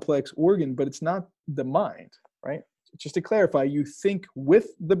complex organ, but it's not the mind, right? Just to clarify, you think with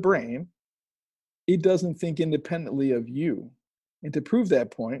the brain. It doesn't think independently of you. And to prove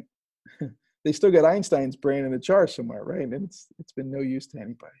that point, they still got Einstein's brain in a jar somewhere, right? And it's been no use to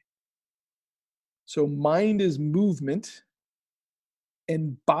anybody. So mind is movement,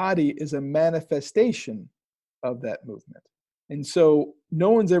 and body is a manifestation of that movement. And so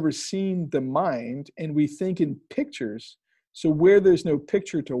no one's ever seen the mind, and we think in pictures. So where there's no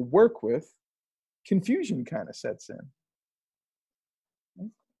picture to work with, confusion kind of sets in.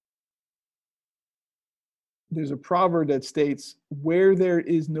 There's a proverb that states, where there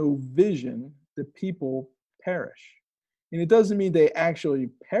is no vision, the people perish. And it doesn't mean they actually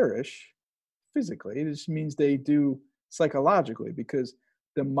perish physically. It just means they do psychologically, because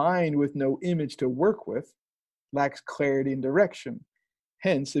the mind with no image to work with lacks clarity and direction.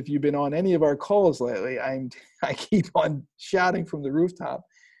 Hence, if you've been on any of our calls lately, I keep on shouting from the rooftop,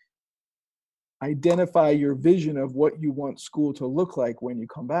 identify your vision of what you want school to look like when you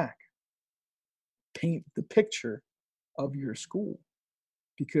come back. Paint the picture of your school,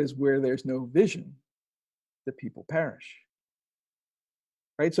 because where there's no vision, the people perish.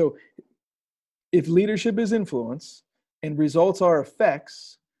 Right? So if leadership is influence and results are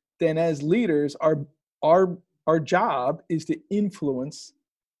effects, then as leaders, our job is to influence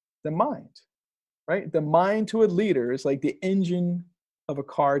the mind, right? The mind to a leader is like the engine of a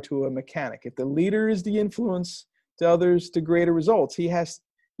car to a mechanic. If the leader is the influence to others to greater results, he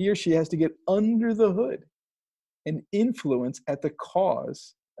or she has to get under the hood and influence at the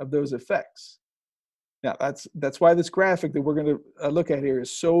cause of those effects. Now, that's why this graphic that we're going to look at here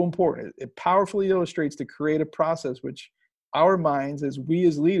is so important. It powerfully illustrates the creative process which our minds, as we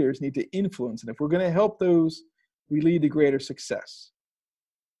as leaders, need to influence. And if we're going to help those, we lead to greater success.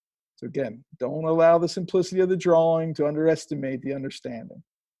 So again, don't allow the simplicity of the drawing to underestimate the understanding.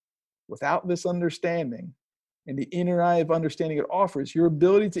 Without this understanding and the inner eye of understanding it offers, your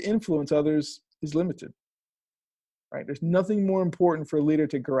ability to influence others is limited. Right? There's nothing more important for a leader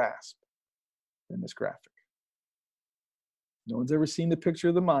to grasp than this graphic. No one's ever seen the picture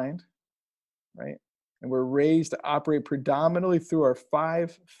of the mind, right? And we're raised to operate predominantly through our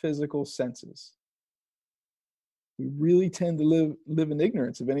 5 physical senses. We really tend to live in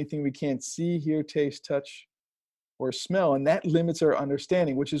ignorance of anything we can't see, hear, taste, touch, or smell, and that limits our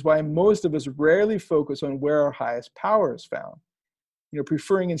understanding, which is why most of us rarely focus on where our highest power is found.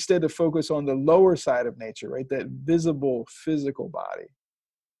 preferring instead to focus on the lower side of nature, right? That visible physical body.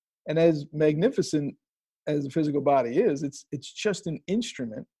 And as magnificent as the physical body is, it's just an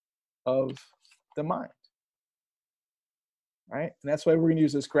instrument of the mind, right? And that's why we're going to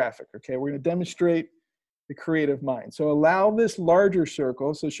use this graphic, okay? We're going to demonstrate the creative mind. So allow this larger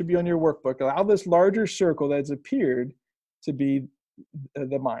circle, so it should be on your workbook, allow this larger circle that's appeared to be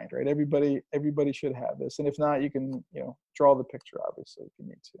the mind, right? Everybody should have this. And if not, you can, draw the picture, obviously, if you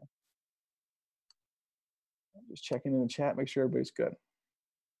need to. I'm just checking in the chat, make sure everybody's good.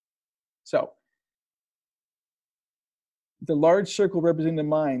 So the large circle representing the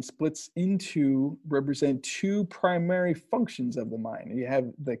mind splits into represent two primary functions of the mind. You have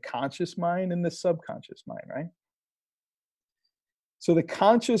the conscious mind and the subconscious mind, right? So the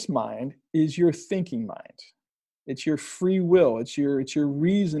conscious mind is your thinking mind. It's your free will. It's your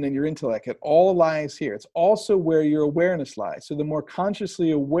reason and your intellect. It all lies here. It's also where your awareness lies. So the more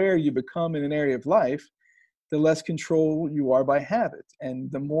consciously aware you become in an area of life, the less control you are by habit,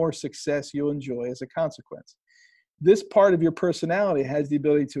 and the more success you'll enjoy as a consequence. This part of your personality has the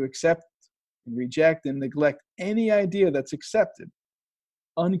ability to accept and reject and neglect any idea that's accepted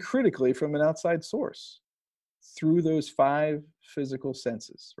uncritically from an outside source through those 5 physical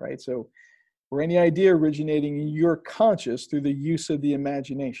senses, right? So, or any idea originating in your conscious through the use of the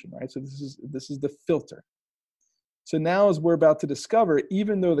imagination, right? So this is the filter. So now, as we're about to discover,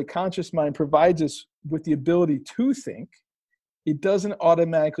 even though the conscious mind provides us with the ability to think, it doesn't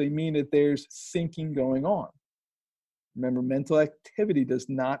automatically mean that there's thinking going on. Remember, mental activity does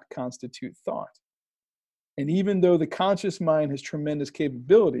not constitute thought. And even though the conscious mind has tremendous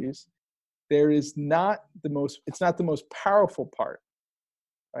capabilities, it's not the most powerful part,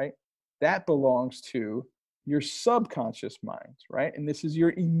 right? That belongs to your subconscious mind, right? And this is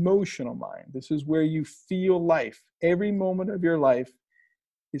your emotional mind. This is where you feel life. Every moment of your life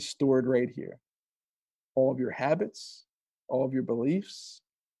is stored right here. All of your habits, all of your beliefs,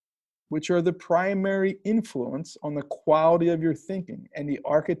 which are the primary influence on the quality of your thinking and the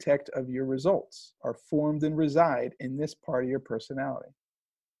architect of your results, are formed and reside in this part of your personality.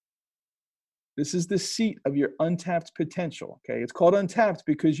 This is the seat of your untapped potential, okay? It's called untapped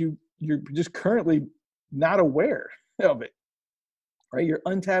because you're just currently not aware of it, right? Your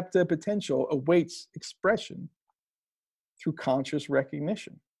untapped potential awaits expression through conscious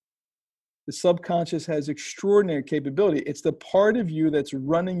recognition. The subconscious has extraordinary capability. It's the part of you that's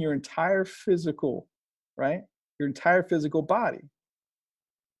running your entire physical, right? Your entire physical body.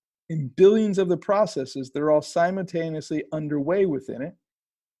 In billions of the processes, they're all simultaneously underway within it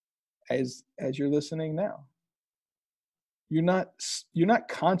as you're listening now. You're not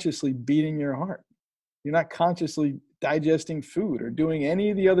consciously beating your heart. You're not consciously digesting food or doing any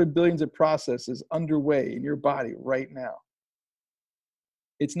of the other billions of processes underway in your body right now.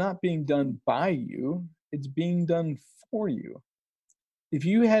 It's not being done by you, it's being done for you. If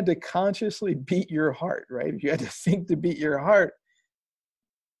you had to consciously beat your heart, right? If you had to think to beat your heart,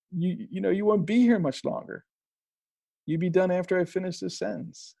 you won't be here much longer. You'd be done after I finish this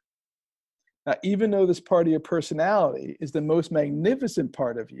sentence. Now, even though this part of your personality is the most magnificent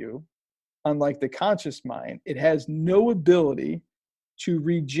part of you, unlike the conscious mind, it has no ability to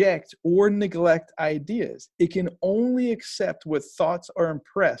reject or neglect ideas. It can only accept what thoughts are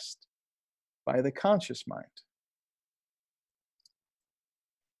impressed by the conscious mind.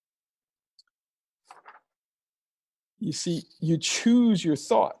 You see, you choose your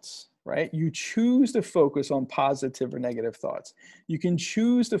thoughts, right? You choose to focus on positive or negative thoughts. You can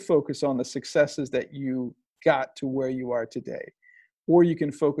choose to focus on the successes that you got to where you are today, or you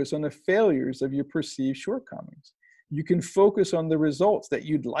can focus on the failures of your perceived shortcomings. You can focus on the results that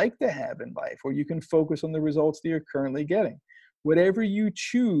you'd like to have in life, or you can focus on the results that you're currently getting. Whatever you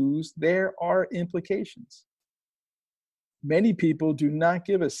choose, there are implications. Many people do not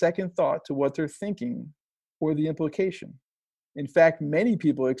give a second thought to what they're thinking or the implication. In fact, many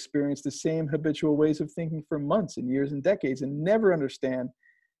people experience the same habitual ways of thinking for months and years and decades and never understand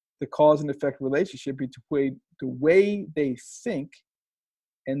the cause and effect relationship between the way they think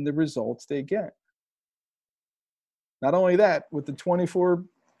and the results they get. Not only that, with the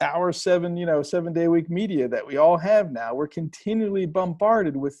 24-hour, 7-day-a-week media that we all have now, we're continually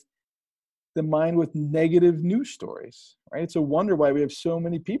bombarded with the mind with negative news stories, right? It's a wonder why we have so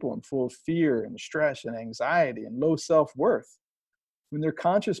many people full of fear and stress and anxiety and low self-worth when their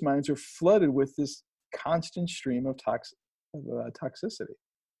conscious minds are flooded with this constant stream of toxicity.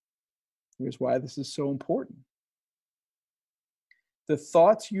 Here's why this is so important. The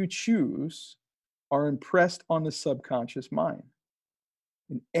thoughts you choose are impressed on the subconscious mind.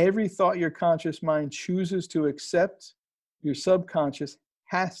 And every thought your conscious mind chooses to accept your subconscious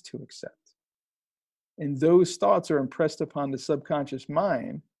has to accept. And those thoughts are impressed upon the subconscious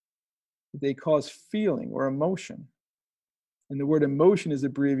mind. They cause feeling or emotion. And the word emotion is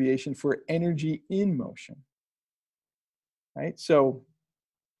abbreviation for energy in motion. Right? So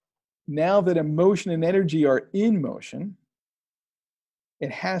now that emotion and energy are in motion,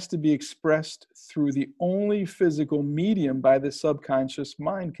 it has to be expressed through the only physical medium by the subconscious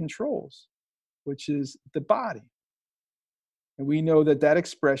mind controls, which is the body. And we know that that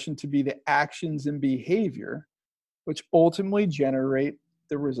expression to be the actions and behavior, which ultimately generate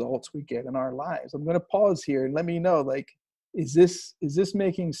the results we get in our lives. I'm going to pause here and let me know, like, is this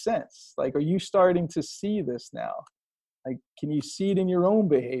making sense? Like, are you starting to see this now? Like, can you see it in your own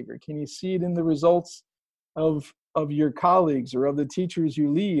behavior? Can you see it in the results of your colleagues or of the teachers you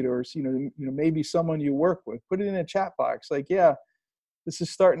lead, or maybe someone you work with? Put it in a chat box. Like, yeah, this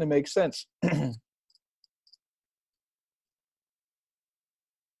is starting to make sense.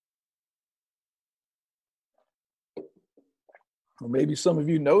 Or maybe some of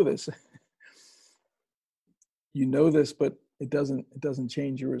you know this. You know this, but it doesn't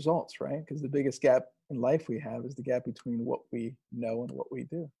change your results, right? Because the biggest gap in life we have is the gap between what we know and what we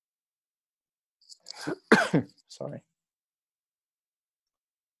do. Sorry.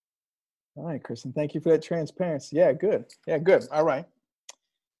 All right, Kristen, thank you for that transparency. Yeah, good. Yeah, good. All right.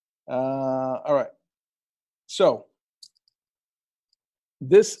 All right. So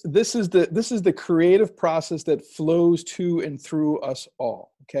this is the creative process that flows to and through us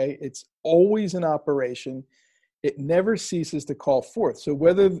all. Okay, it's always in operation. It never ceases to call forth. So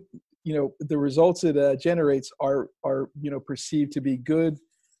whether the results it generates are perceived to be good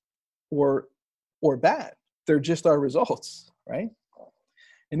or bad, they're just our results, right?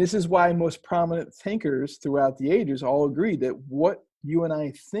 And this is why most prominent thinkers throughout the ages all agree that what you and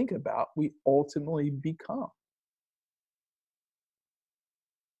I think about, we ultimately become.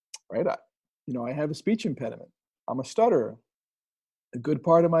 Right? I have a speech impediment. I'm a stutterer. A good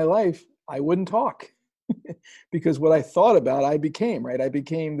part of my life, I wouldn't talk because what I thought about, I became, right? I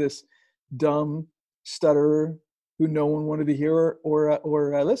became this dumb stutterer who no one wanted to hear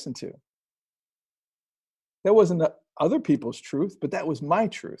or listen to. That wasn't other people's truth, but that was my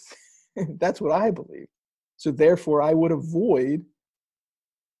truth. That's what I believe. So therefore, I would avoid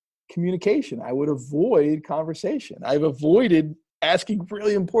communication. I would avoid conversation. I've avoided asking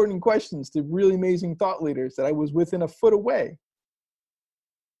really important questions to really amazing thought leaders that I was within a foot away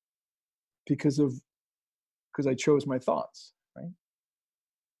because I chose my thoughts, right?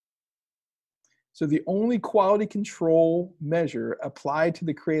 So the only quality control measure applied to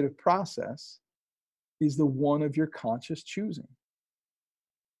the creative process is the one of your conscious choosing.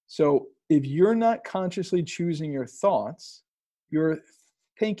 So if you're not consciously choosing your thoughts, you're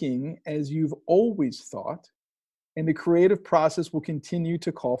thinking as you've always thought, and the creative process will continue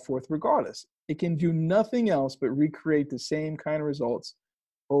to call forth regardless. It can do nothing else but recreate the same kind of results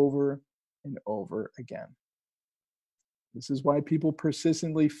over and over again. This is why people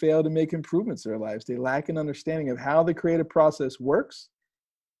persistently fail to make improvements in their lives. They lack an understanding of how the creative process works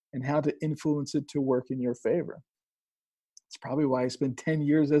and how to influence it to work in your favor. It's probably why I spent 10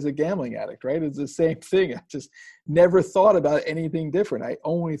 years as a gambling addict, right? It's the same thing. I just never thought about anything different. I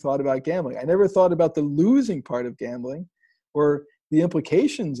only thought about gambling. I never thought about the losing part of gambling or the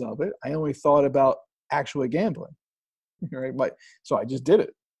implications of it. I only thought about actually gambling, right? So I just did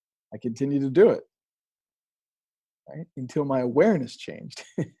it. I continued to do it, right? Until my awareness changed,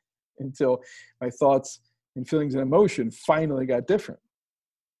 until my thoughts and feelings and emotion finally got different.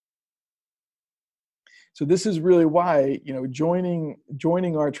 So this is really why, joining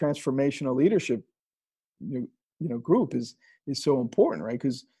our transformational leadership, group is so important, right?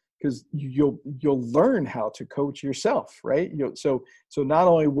 Because you'll learn how to coach yourself, right? So not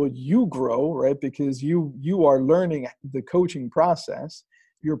only will you grow, right, because you are learning the coaching process,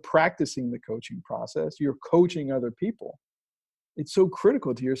 you're practicing the coaching process, you're coaching other people. It's so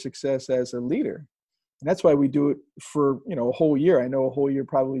critical to your success as a leader. And that's why we do it for, a whole year. I know a whole year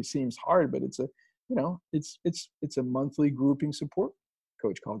probably seems hard, but it's a monthly grouping support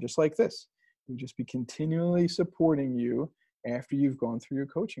coach call, just like this. We'll just be continually supporting you after you've gone through your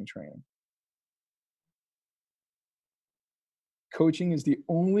coaching training. Coaching is the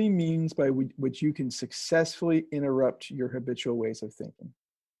only means by which you can successfully interrupt your habitual ways of thinking.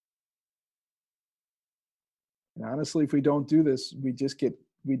 And honestly, if we don't do this, we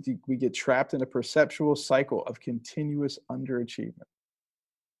get trapped in a perceptual cycle of continuous underachievement.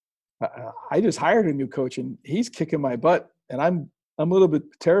 I just hired a new coach and he's kicking my butt, and I'm a little bit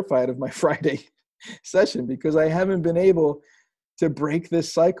terrified of my Friday session because I haven't been able to break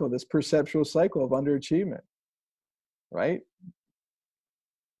this cycle, this perceptual cycle of underachievement. right?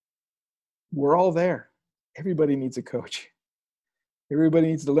 We're all there. Everybody needs a coach. Everybody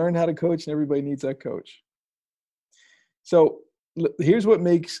needs to learn how to coach, and everybody needs that coach. So here's what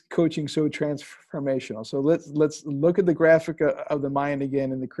makes coaching so transformational. So let's look at the graphic of the mind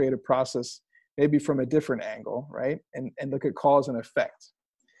again in the creative process, maybe from a different angle, right? And look at cause and effect.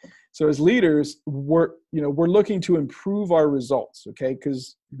 So as leaders, we're looking to improve our results, okay?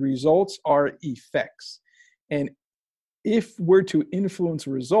 Because results are effects. And if we're to influence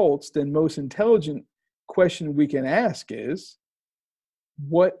results, then most intelligent question we can ask is,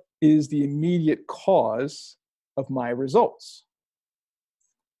 what is the immediate cause of my results?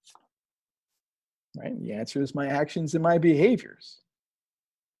 Right? The answer is my actions and my behaviors.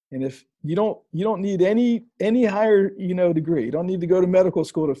 And if you don't need any higher degree, you don't need to go to medical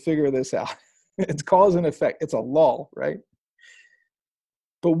school to figure this out. It's cause and effect. It's a law, right?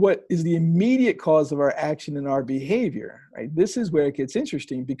 But what is the immediate cause of our action and our behavior, right? This is where it gets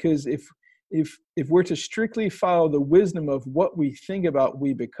interesting, because if we're to strictly follow the wisdom of what we think about,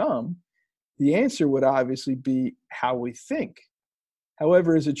 we become, the answer would obviously be how we think.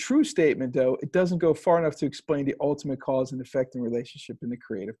 However, as a true statement, though, it doesn't go far enough to explain the ultimate cause and effect and relationship in the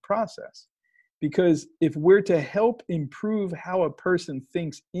creative process. Because if we're to help improve how a person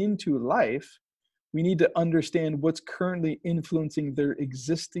thinks into life, we need to understand what's currently influencing their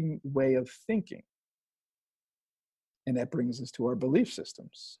existing way of thinking. And that brings us to our belief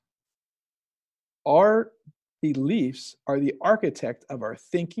systems. Our beliefs are the architect of our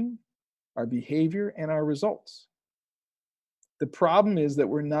thinking, our behavior, and our results. The problem is that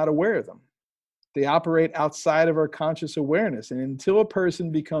we're not aware of them. They operate outside of our conscious awareness. And until a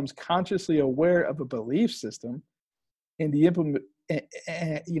person becomes consciously aware of a belief system and the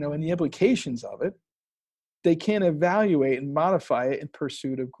implications of it, they can't evaluate and modify it in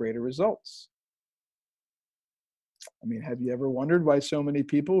pursuit of greater results. I mean, have you ever wondered why so many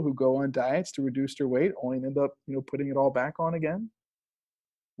people who go on diets to reduce their weight only end up, putting it all back on again?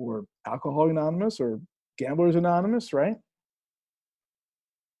 Or Alcoholics Anonymous or Gamblers Anonymous, right?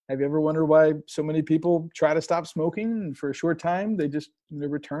 Have you ever wondered why so many people try to stop smoking and for a short time they just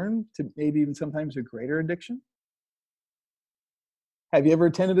return to maybe even sometimes a greater addiction? Have you ever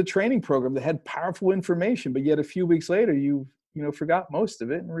attended a training program that had powerful information, but yet a few weeks later you forgot most of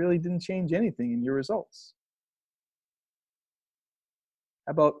it and really didn't change anything in your results?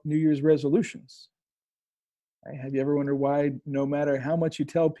 How about New Year's resolutions? Right? Have you ever wondered why no matter how much you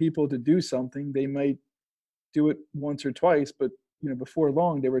tell people to do something, they might do it once or twice, but before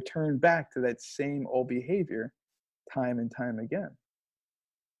long they return back to that same old behavior time and time again?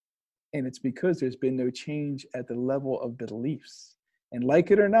 And it's because there's been no change at the level of beliefs. And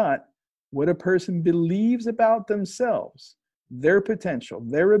like it or not, what a person believes about themselves, their potential,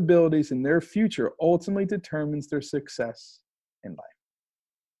 their abilities, and their future ultimately determines their success in life.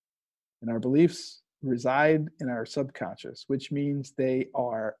 And our beliefs reside in our subconscious, which means they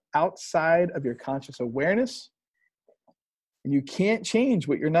are outside of your conscious awareness. And you can't change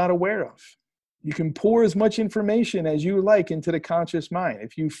what you're not aware of. You can pour as much information as you like into the conscious mind.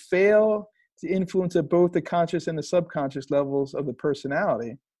 If you fail to influence at both the conscious and the subconscious levels of the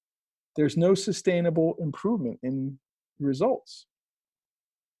personality, there's no sustainable improvement in results.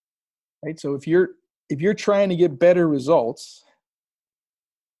 Right? So if you're trying to get better results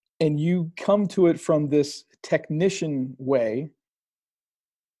and you come to it from this technician way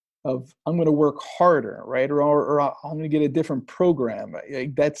of, I'm going to work harder, right? Or I'm going to get a different program.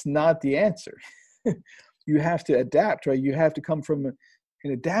 That's not the answer. You have to adapt, right? You have to come from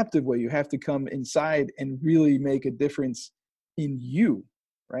an adaptive way. You have to come inside and really make a difference in you,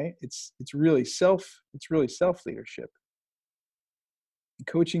 right? It's really self leadership.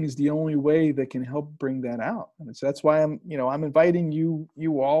 Coaching is the only way that can help bring that out. And so that's why I'm inviting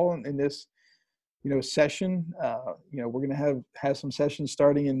you all in this session. We're going to have some sessions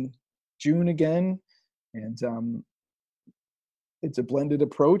starting in June again, and it's a blended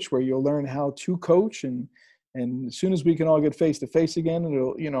approach where you'll learn how to coach, and as soon as we can all get face to face again,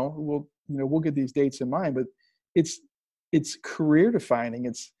 we'll get these dates in mind. But it's career defining.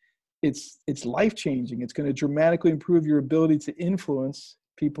 It's life changing. It's going to dramatically improve your ability to influence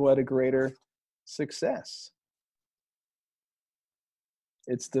people at a greater success.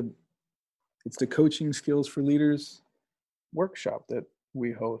 It's the Coaching Skills for Leaders workshop that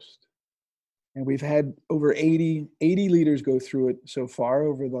we host. And we've had over 80 leaders go through it so far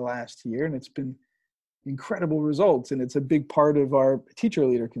over the last year, and it's been incredible results. And it's a big part of our Teacher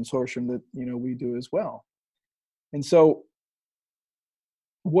Leader Consortium that we do as well. And so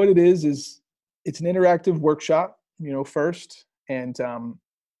what it is it's an interactive workshop, first, and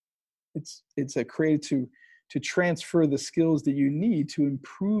it's created to transfer the skills that you need to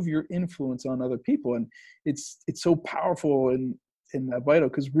improve your influence on other people. And it's so powerful and vital,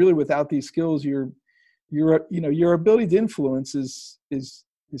 because really without these skills, your ability to influence is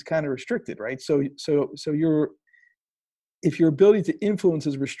kind of restricted, right? So if your ability to influence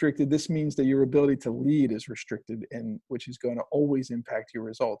is restricted, this means that your ability to lead is restricted, and which is going to always impact your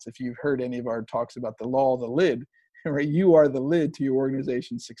results. If you've heard any of our talks about the law of the lid, right, you are the lid to your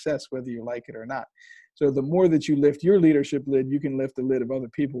organization's success, whether you like it or not. So the more that you lift your leadership lid, you can lift the lid of other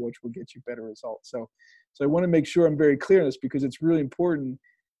people, which will get you better results. So I want to make sure I'm very clear on this, because it's really important.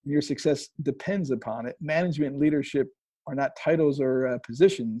 Your success depends upon it. Management and leadership are not titles or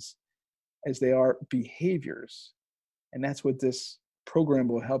positions, as they are behaviors. And that's what this program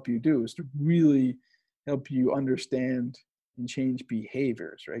will help you do, is to really help you understand and change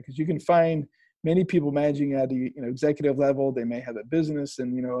behaviors, right? Because you can find many people managing at the executive level. They may have a business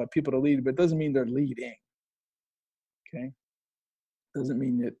and people to lead, but it doesn't mean they're leading. Okay, doesn't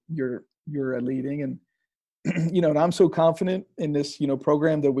mean that you're leading. And and I'm so confident in this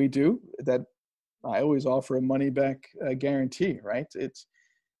program that we do, that I always offer a money back guarantee, right?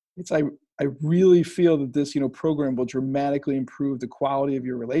 I really feel that this program will dramatically improve the quality of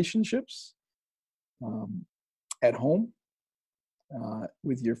your relationships at home,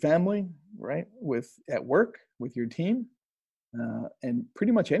 with your family, right? At work, with your team, and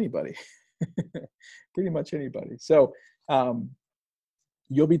pretty much anybody. Pretty much anybody. So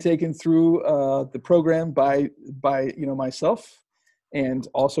you'll be taken through the program by myself, and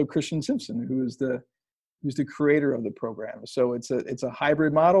also Christian Simpson, who's the creator of the program. So it's a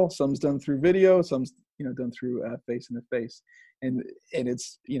hybrid model. Some's done through video, some's done through face-to-face, and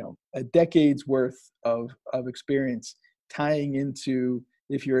it's a decade's worth of experience tying into.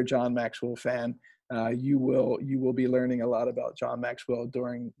 If you're a John Maxwell fan, you will be learning a lot about John Maxwell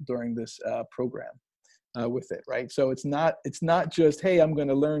during this program with it, right? So it's not just, hey, I'm going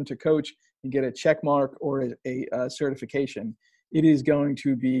to learn to coach and get a check mark or a certification. It is going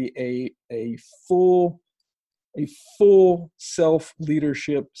to be a full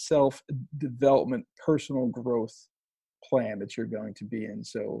self-leadership, self-development, personal growth plan that you're going to be in.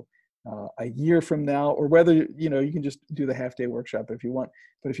 So a year from now, or whether, you can just do the half-day workshop if you want,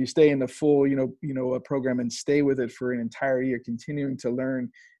 but if you stay in the full, program and stay with it for an entire year, continuing to learn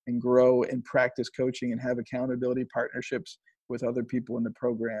and grow and practice coaching and have accountability partnerships with other people in the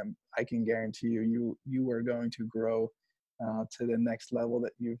program, I can guarantee you are going to grow to the next level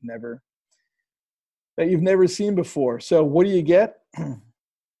that you've never seen before. So what do you get?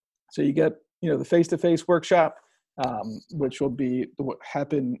 So you get, the face-to-face workshop, which will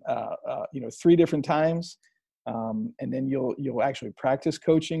happen, 3 different times. And then you'll actually practice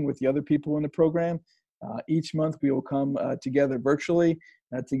coaching with the other people in the program. Each month we will come together virtually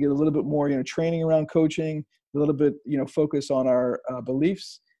to get a little bit more, training around coaching, a little bit, focus on our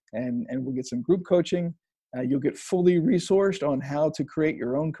beliefs, and we'll get some group coaching. You'll get fully resourced on how to create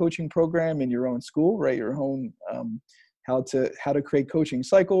your own coaching program in your own school, right? Your own, how to create coaching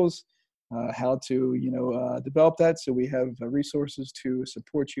cycles, how to, develop that. So we have resources to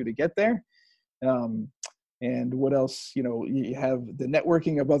support you to get there. And what else, you have the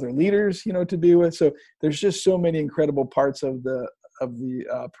networking of other leaders, to be with. So there's just so many incredible parts of the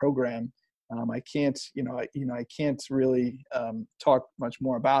program. I can't really talk much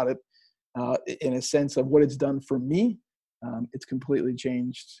more about it. In a sense of what it's done for me. It's completely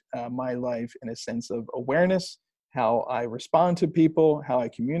changed my life in a sense of awareness, how I respond to people, how I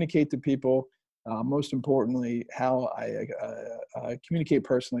communicate to people, most importantly, how I communicate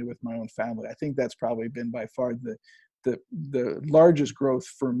personally with my own family. I think that's probably been by far the largest growth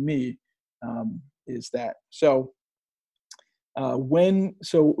for me, is that. So what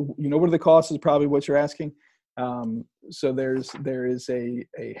are the costs is probably what you're asking. So there is a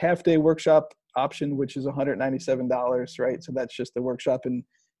half-day workshop option, which is $197, right? So that's just the workshop, and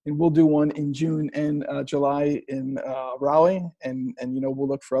we'll do one in June and July in Raleigh, and we'll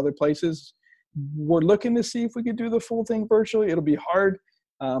look for other places. We're looking to see if we could do the full thing virtually. It'll be hard,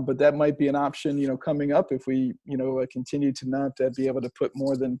 but that might be an option, coming up if we, continue to not be able to put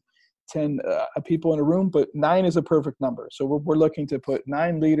more than 10 people in a room. But 9 is a perfect number. So we're looking to put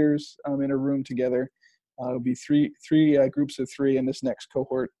 9 leaders in a room together. It'll be three groups of 3 in this next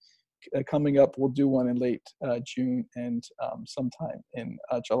cohort coming up. We'll do one in late June and sometime in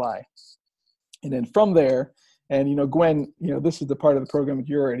July. And then from there, and Gwen, this is the part of the program that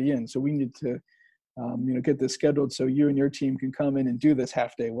you're already in. So we need to, get this scheduled so you and your team can come in and do this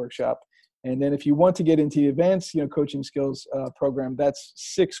half-day workshop. And then if you want to get into the advanced, coaching skills program, that's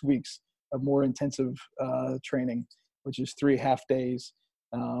 6 weeks of more intensive training, which is 3 half days.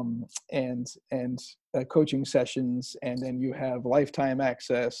 and coaching sessions, and then you have lifetime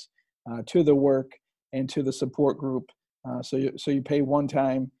access to the work and to the support group. So you pay one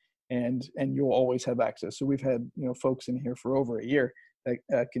time, and you'll always have access. So we've had folks in here for over a year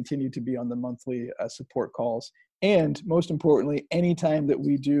that continue to be on the monthly support calls. And most importantly, anytime that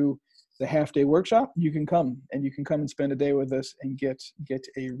we do the half-day workshop, you can come and spend a day with us and get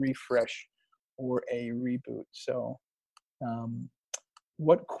a refresh or a reboot. So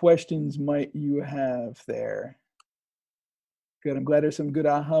what questions might you have there? Good. I'm glad there's some good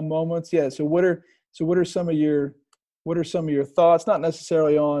aha moments. Yeah. So what are some of your thoughts? Not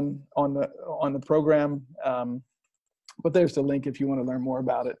necessarily on the program, but there's the link if you want to learn more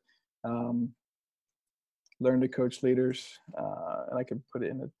about it. Learn to coach leaders, and I could put it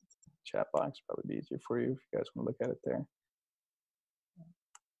in the chat box. Probably be easier for you if you guys want to look at it there.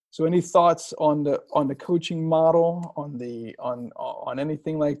 So any thoughts on the coaching model, on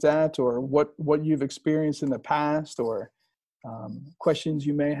anything like that, or what you've experienced in the past, or questions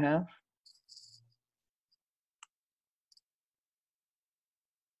you may have?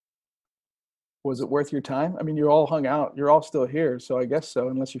 Was it worth your time? I mean, you're all hung out. You're all still here, so I guess so,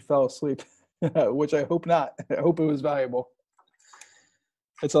 unless you fell asleep, which I hope not. I hope it was valuable.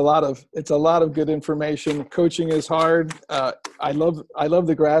 It's a lot of good information. Coaching is hard. I love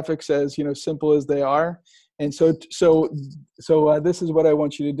the graphics as simple as they are, and so this is what I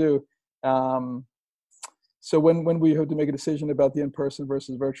want you to do. So when we have to make a decision about the in-person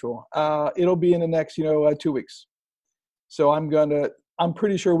versus virtual, it'll be in the next 2 weeks. So I'm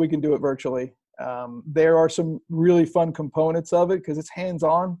pretty sure we can do it virtually. There are some really fun components of it because it's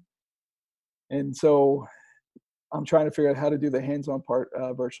hands-on, and so I'm trying to figure out how to do the hands-on part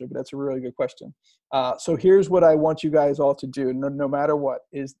virtually, but that's a really good question. So here's what I want you guys all to do, no matter what,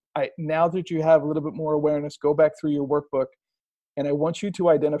 is now that you have a little bit more awareness, go back through your workbook, and I want you to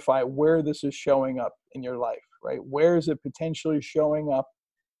identify where this is showing up in your life, right? Where is it potentially showing up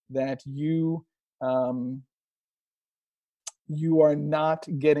that you are not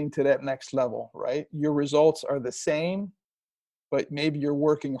getting to that next level, right? Your results are the same, but maybe you're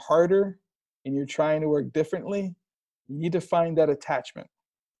working harder and you're trying to work differently. You need to find that attachment.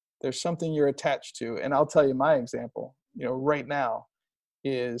 There's something you're attached to. And I'll tell you my example, right now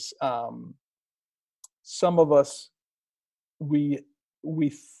is some of us, we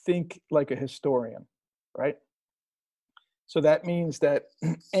think like a historian, right? So that means that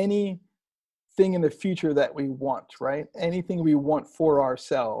anything in the future that we want, right? Anything we want for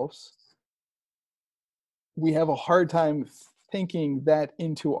ourselves, we have a hard time thinking that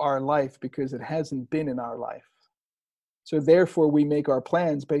into our life because it hasn't been in our life. So therefore we make our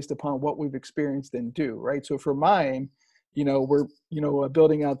plans based upon what we've experienced and do, right? So for mine, we're,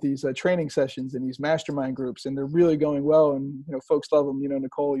 building out these training sessions and these mastermind groups, and they're really going well. And, folks love them,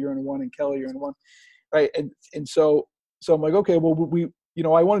 Nicole, you're in one, and Kelly, you're in one. Right. And so I'm like, okay, well,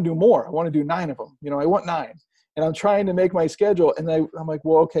 I want to do more. I want to do 9 of them. I want 9. And I'm trying to make my schedule. And I'm like,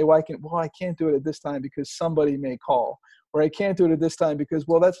 well, okay, I can't do it at this time because somebody may call, or I can't do it at this time because,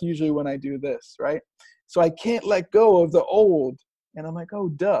 well, that's usually when I do this. Right. So I can't let go of the old. And I'm like, oh,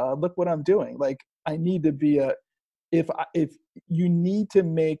 duh, look what I'm doing. Like, I need to be if you need to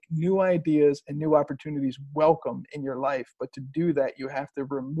make new ideas and new opportunities welcome in your life, but to do that, you have to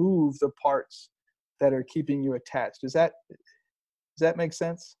remove the parts that are keeping you attached. Does that make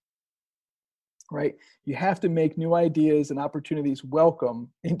sense? Right? You have to make new ideas and opportunities welcome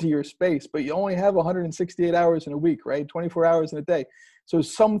into your space, but you only have 168 hours in a week, right? 24 hours in a day. So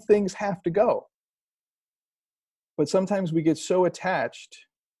some things have to go. But sometimes we get so attached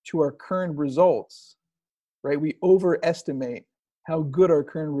to our current results, right? We overestimate how good our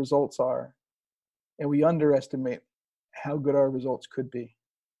current results are, and we underestimate how good our results could be.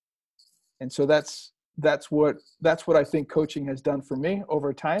 And so that's what I think coaching has done for me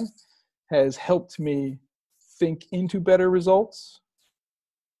over time, has helped me think into better results,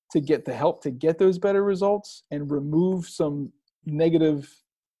 to get the help to get those better results, and remove some negative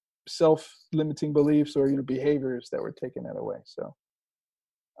self-limiting beliefs or behaviors that were taking that away. So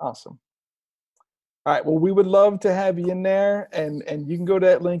awesome. All right, well, we would love to have you in there, and you can go to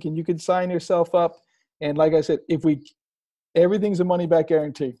that link and you can sign yourself up. And like I said, everything's a money back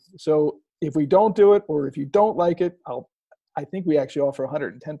guarantee. So if we don't do it, or if you don't like it, I think we actually offer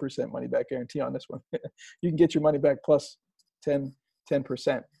 110% money back guarantee on this one. You can get your money back plus 10%,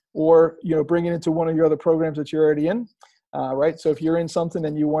 or bring it into one of your other programs that you're already in. Right. So if you're in something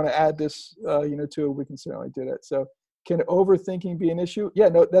and you want to add this, to it, we can certainly do that. So can overthinking be an issue? Yeah,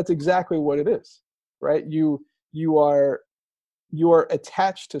 no, that's exactly what it is. Right. You are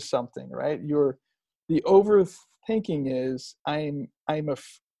attached to something, right? The thinking is I'm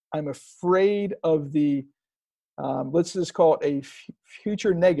afraid of the let's just call it a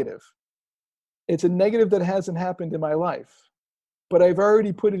future negative. It's a negative that hasn't happened in my life, but I've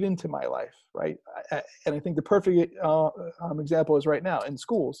already put it into my life, right? And I think the perfect example is right now in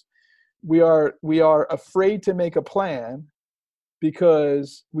schools. We are afraid to make a plan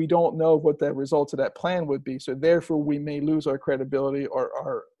because we don't know what the results of that plan would be. So therefore, we may lose our credibility or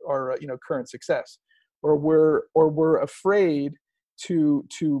our current success, or we're afraid to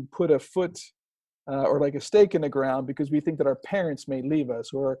put a foot or like a stake in the ground because we think that our parents may leave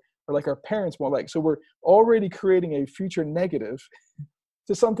us, or like our parents won't like. So we're already creating a future negative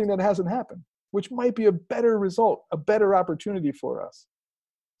to something that hasn't happened, which might be a better result, a better opportunity for us.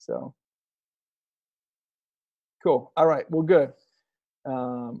 So cool. All right. Well, good.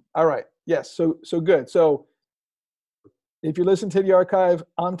 All right. Yes. So good. So if you listen to the archive,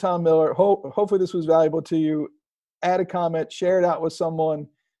 I'm Tom Miller. Hopefully this was valuable to you. Add a comment, share it out with someone.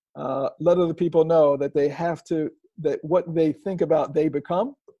 Let other people know that that what they think about they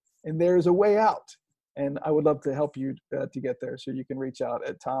become, and there's a way out. And I would love to help you to get there. So you can reach out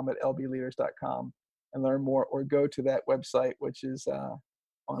at tom@lbleaders.com and learn more, or go to that website, which is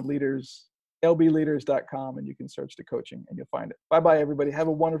on lbleaders.com, and you can search the coaching and you'll find it. Bye-bye, everybody. Have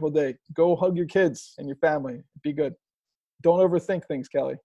a wonderful day. Go hug your kids and your family. Be good. Don't overthink things, Kelly.